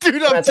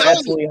 dude,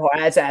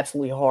 That's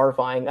absolutely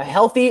horrifying. A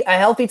healthy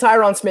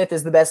Tyron Smith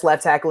is the best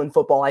left tackle in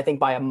football, I think,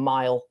 by a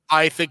mile.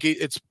 I think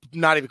it's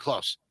not even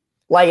close.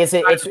 Like,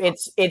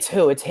 it's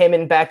who? It's him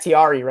and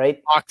Bakhtiari,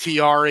 right?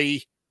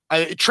 Bakhtiari.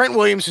 Trent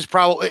Williams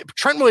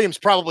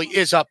probably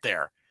is up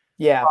there.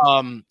 Yeah.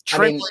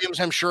 Williams,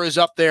 I'm sure, is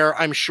up there.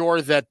 I'm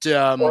sure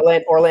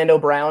that Orlando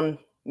Brown,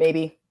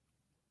 maybe.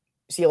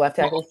 Is he a left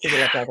tackle? He's a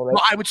left tackle, right?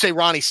 Well, I would say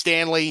Ronnie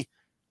Stanley.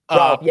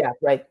 Yeah,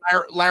 right.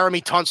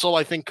 Laramie Tunsil,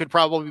 I think, could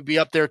probably be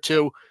up there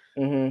too.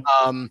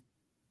 Mm-hmm.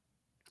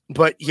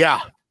 But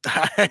yeah,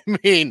 I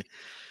mean,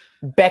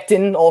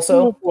 Becton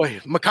also. Oh boy,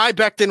 Mekhi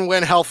Becton,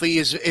 when healthy,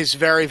 is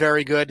very,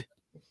 very good.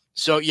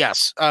 So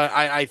yes,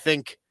 I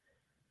think.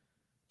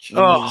 Jeez.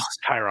 Oh,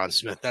 Tyron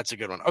Smith, that's a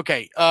good one.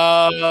 Okay,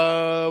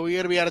 we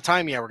got to be out of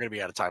time. Yeah, we're going to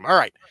be out of time. All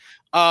right.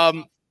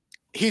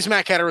 He's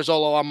Matt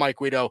Caterizolo. I'm Mike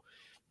Guido.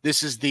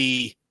 This is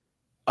the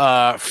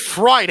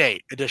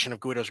Friday edition of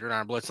Guido's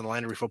Gridiron Blitz on the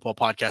Landry Football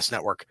Podcast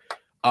Network.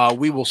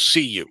 We will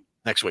see you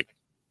next week.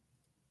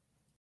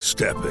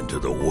 Step into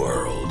the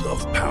world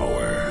of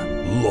power,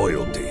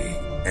 loyalty,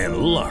 and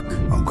luck.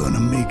 I'm going to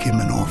make him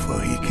an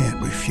offer he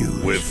can't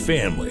refuse. With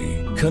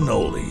family,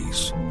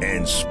 cannolis,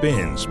 and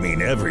spins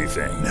mean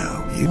everything.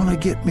 Now, you want to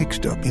get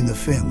mixed up in the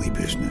family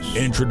business.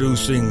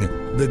 Introducing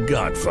The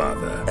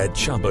Godfather at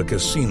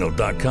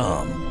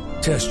ChumbaCasino.com.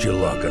 Test your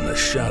luck in the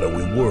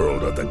shadowy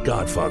world of The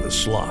Godfather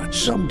slot.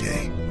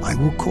 Someday, I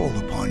will call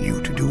upon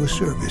you to do a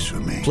service for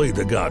me. Play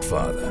The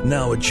Godfather,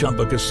 now at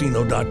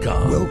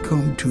ChumbaCasino.com.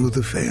 Welcome to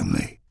the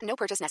family. No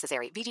purchase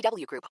necessary.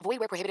 VGW Group. Void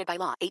where prohibited by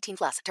law.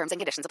 18+. Terms and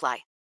conditions apply.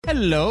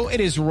 Hello,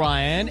 it is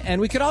Ryan, and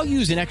we could all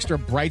use an extra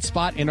bright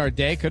spot in our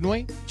day, couldn't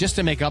we? Just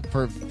to make up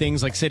for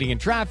things like sitting in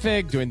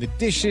traffic, doing the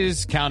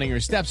dishes, counting your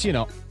steps,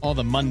 all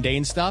the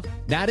mundane stuff.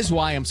 That is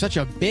why I'm such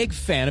a big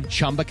fan of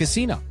Chumba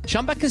Casino.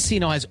 Chumba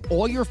Casino has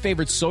all your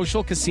favorite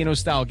social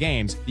casino-style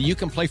games that you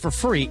can play for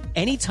free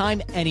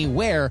anytime,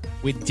 anywhere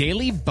with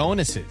daily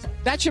bonuses.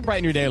 That should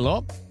brighten your day a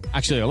little.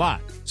 Actually, a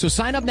lot. So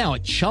sign up now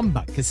at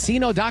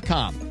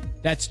ChumbaCasino.com.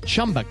 That's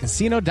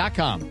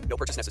ChumbaCasino.com. No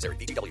purchase necessary.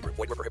 VGW Group.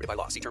 Void where prohibited by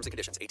law. See terms and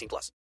conditions. 18+.